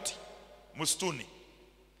mnakata mti msituni,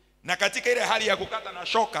 na katika ile hali ya kukata na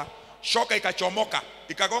shoka ikachomoka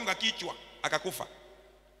ikagonga kichwa akakufa.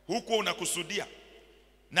 Huko unakusudia,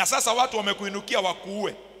 na sasa watu wamekuinukia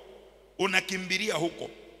wakuue, unakimbilia huko.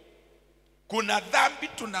 Kuna dhambi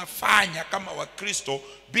tunafanya kama Wakristo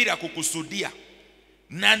bila kukusudia,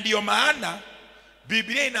 na ndio maana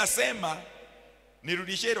Biblia inasema,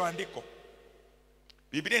 nirudishie hilo andiko.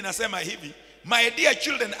 Biblia inasema hivi, my dear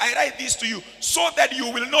children, I write this to you so that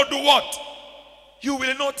you will not do what? You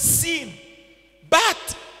will not sin.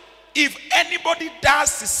 But if anybody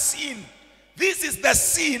does sin, this is the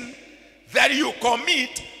sin that you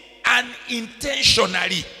commit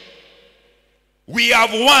unintentionally. We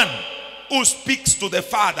have one who speaks to the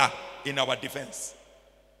Father in our defense.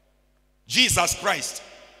 Jesus Christ,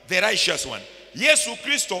 the righteous one. Yesu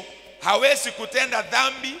Kristo hawezi kutenda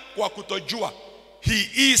dhambi kwa kutojua.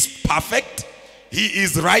 He is perfect. He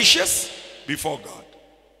is righteous before God.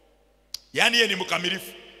 Yani yeye ni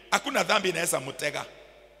mkamilifu. Hakuna dhambi inaweza mtega.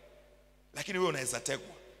 Lakini wewe unaweza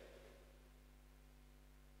tegwa.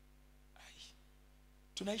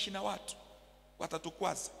 Tunaishi na watu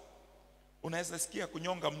watatukwaza. Unaweza sikia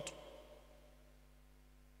kunyonga mtu,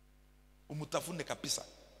 umtafune kabisa,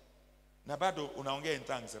 na bado unaongea in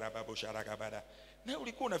tongues rababo sharaka bada. Na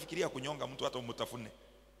ulikuwa unafikiria kunyonga mtu hata umtafune.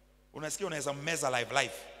 Unasikia unaweza mmeza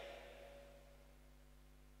live.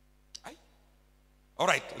 All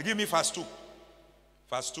right, give me verse 2.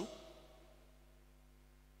 Verse 2.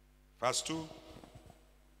 Verse 2.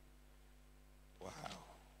 Wow.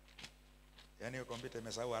 Yani kompyuta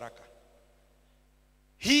imesahau haraka.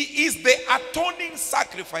 He is the atoning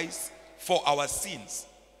sacrifice for our sins.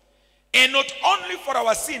 And not only for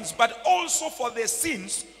our sins, but also for the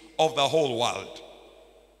sins of the whole world.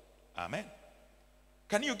 Amen.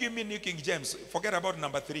 Can you give me New King James? Forget about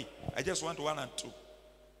number 3. I just want 1 and 2.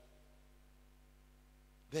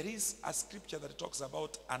 There is a scripture that talks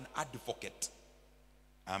about an advocate.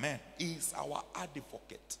 Amen. He is our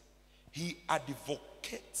advocate. He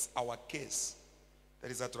advocates our case. There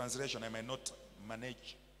is a translation, I may not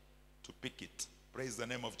manage to pick it. Praise the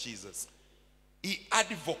name of Jesus. He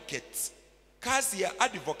advocates. Kazi ya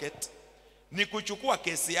advocate ni kuchukua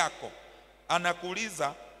kesi yako.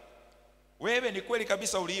 Anakuuliza, wewe ni kweli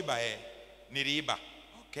kabisa uliiba? Niliiba.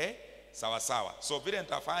 Okay? Sawa sawa. So vile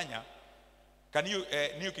nitafanya, can you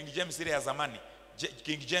New King James ile ya zamani,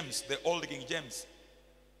 King James, the old King James,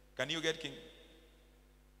 can you get King?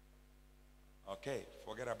 Okay,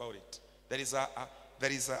 forget about it. There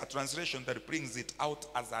is a translation that brings it out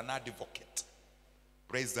as an advocate.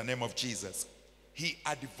 Praise the name of Jesus. He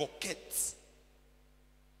advocates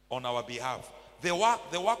on our behalf. The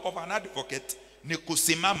work of an advocate ni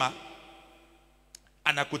kusimama,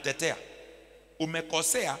 anakutetea.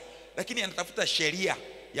 Umekosea, lakini anatafuta sheria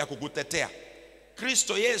ya kukutetea.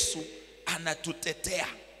 Kristo Yesu anatutetea.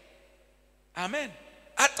 Amen.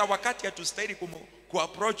 Hata wakati hatustahili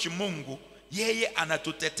kuapproach Mungu, yeye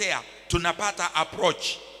anatutetea. Tunapata approach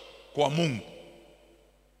kwa Mungu.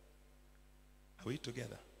 Are we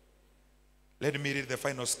together? Let me read the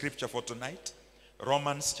final scripture for tonight.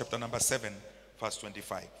 Romans chapter number 7, verse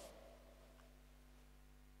 25.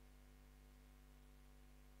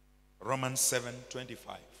 Romans 7,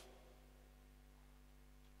 25.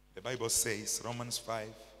 The Bible says, Romans 5,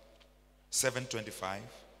 7, 25.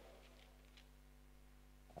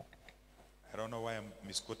 I don't know why I'm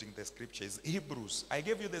misquoting the scriptures. Hebrews. I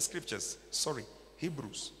gave you the scriptures. Sorry.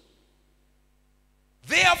 Hebrews.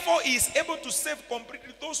 Therefore, he is able to save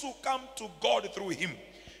completely those who come to God through him.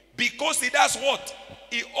 Because he does what?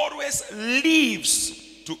 He always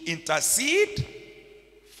lives to intercede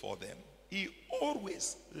for them. He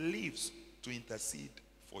always lives to intercede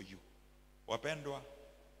for you. Wapendwa,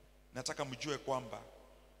 nataka mjue kwamba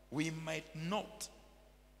we might not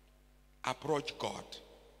approach God,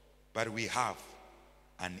 but we have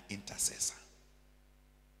an intercessor.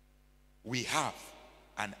 We have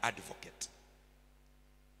an advocate.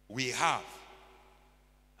 We have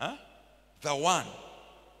the one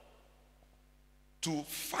to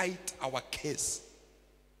fight our case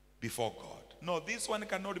before God. No, this one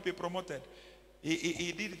cannot be promoted.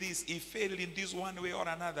 He did this. He failed in this one way or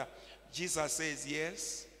another. Jesus says,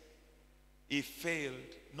 yes, he failed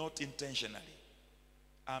not intentionally.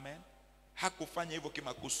 Amen. Hakufanya hivyo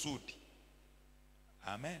kimakusudi.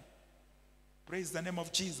 Amen. Praise the name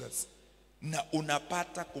of Jesus. Na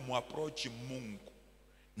unapata kumapproach Mungu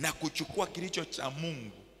na kuchukua kilicho cha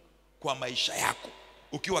Mungu kwa maisha yako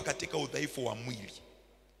ukiwa katika udhaifu wa mwili.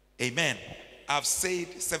 Amen. I've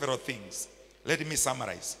said several things. Let me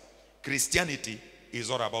summarize. Christianity is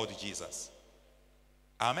all about Jesus.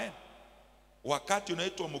 Amen. Wakati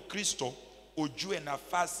unaitwa Mkristo, ujue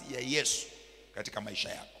nafasi ya Yesu katika maisha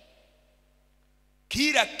yako.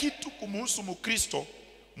 Kila kitu kumhusu Mkristo,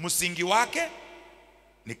 msingi wake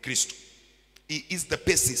ni Kristo. He is the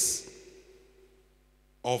basis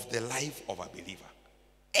of the life of a believer.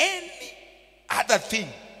 Any other thing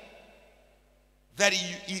that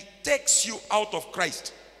it takes you out of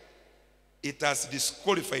Christ, it has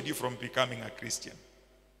disqualified you from becoming a Christian.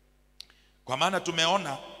 Kwa maana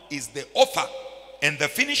tumeona is the author and the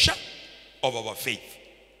finisher of our faith.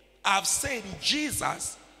 I've said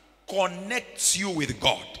Jesus connects you with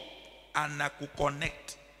God.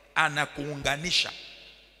 Anakuconnect, anakuunganisha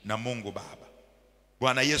na Mungu Baba.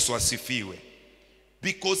 Bwana Yesu asifiwe.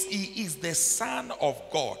 Because he is the Son of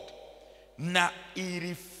God. Na he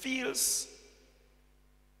reveals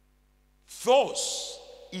those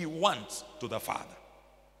he wants to the Father.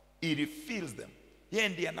 He reveals them. Yeye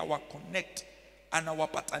ndiye anawaconnect,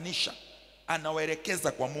 anawapatanisha,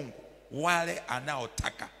 anawaelekeza kwa Mungu wale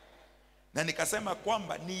anaotaka. Na nikasema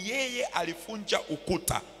kwamba ni yeye alifunja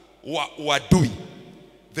ukuta wa uadui,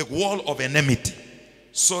 the wall of enmity,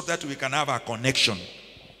 so that we can have a connection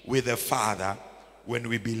with the Father when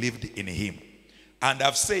we believed in him. And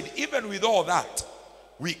I've said, even with all that,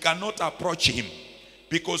 we cannot approach him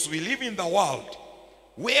because we live in the world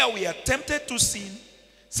where we are tempted to sin.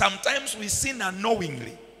 Sometimes we sin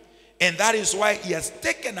unknowingly, and that is why he has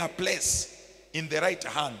taken a place in the right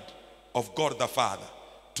hand of God the Father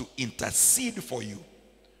to intercede for you,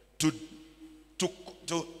 to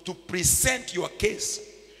present your case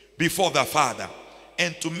before the Father,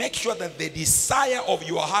 and to make sure that the desire of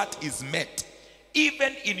your heart is met,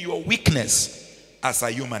 even in your weakness as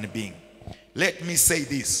a human being. Let me say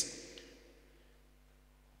this.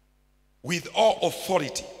 With all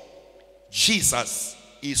authority, Jesus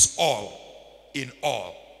is all in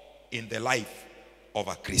the life of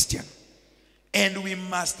a Christian. And we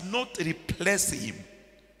must not replace him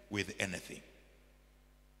with anything.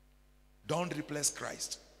 Don't replace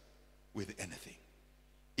Christ with anything.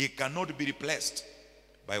 He cannot be replaced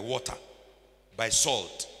by water, by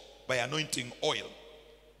salt, by anointing oil,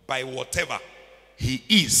 by whatever. He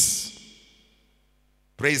is.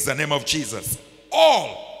 Praise the name of Jesus.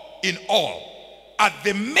 All in all, at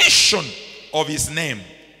the mention of his name,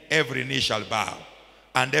 every knee shall bow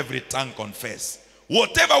and every tongue confess.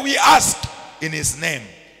 Whatever we ask in his name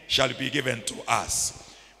shall be given to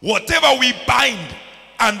us. Whatever we bind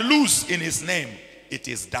and loose in his name, it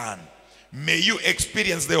is done. May you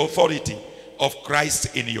experience the authority of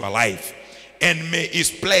Christ in your life. And may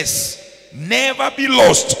his place never be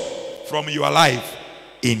lost from your life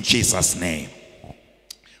in Jesus' name.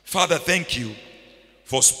 Father, thank you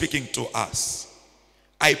for speaking to us.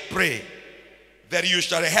 I pray that you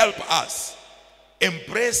shall help us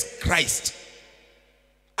embrace Christ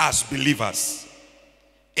as believers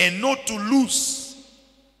and not to lose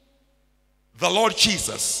the Lord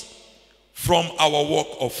Jesus from our walk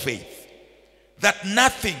of faith. That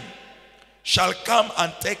nothing shall come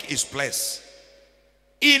and take his place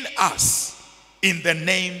in us in the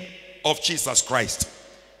name of Jesus Christ.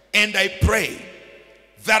 And I pray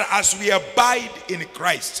that as we abide in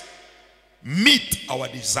Christ, meet our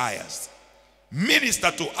desires,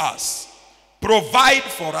 minister to us, provide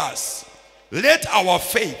for us, let our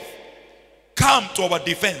faith come to our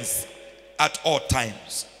defense at all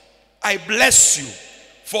times. I bless you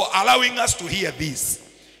for allowing us to hear this,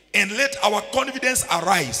 and let our confidence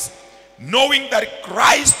arise, knowing that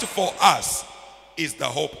Christ for us is the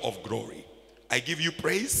hope of glory. I give you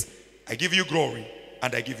praise, I give you glory,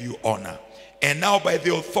 and I give you honor. And now by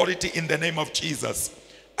the authority in the name of Jesus,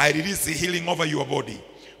 I release the healing over your body,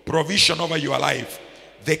 provision over your life,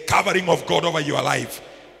 the covering of God over your life,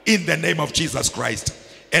 in the name of Jesus Christ.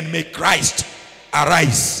 And may Christ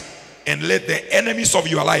arise, and let the enemies of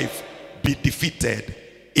your life be defeated.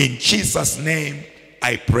 In Jesus' name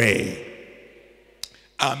I pray.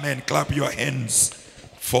 Amen. Clap your hands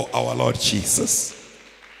for our Lord Jesus.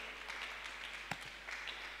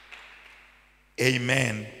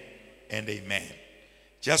 Amen and amen.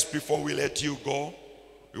 Just before we let you go,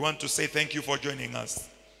 we want to say thank you for joining us.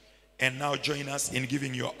 And now join us in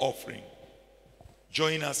giving your offering.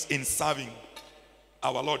 Join us in serving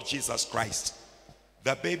our Lord Jesus Christ.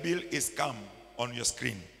 The pay bill is come on your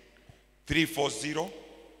screen.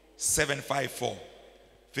 340-754.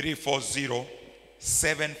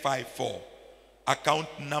 340-754. Account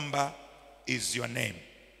number is your name.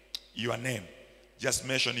 Your name. Just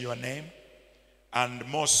mention your name. And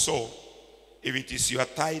more so, if it is your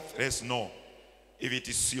tithe, let's know. If it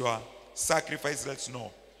is your sacrifice, let's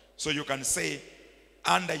know. So you can say,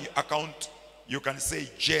 under your account, you can say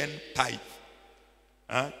Jane tithe.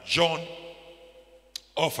 John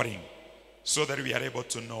offering. So that we are able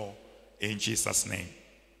to know in Jesus' name.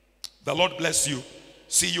 The Lord bless you.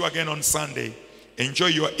 See you again on Sunday. Enjoy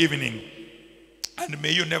your evening. And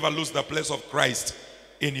may you never lose the place of Christ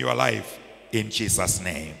in your life. In Jesus'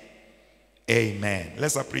 name. Amen.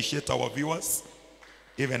 Let's appreciate our viewers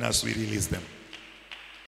even as we release them.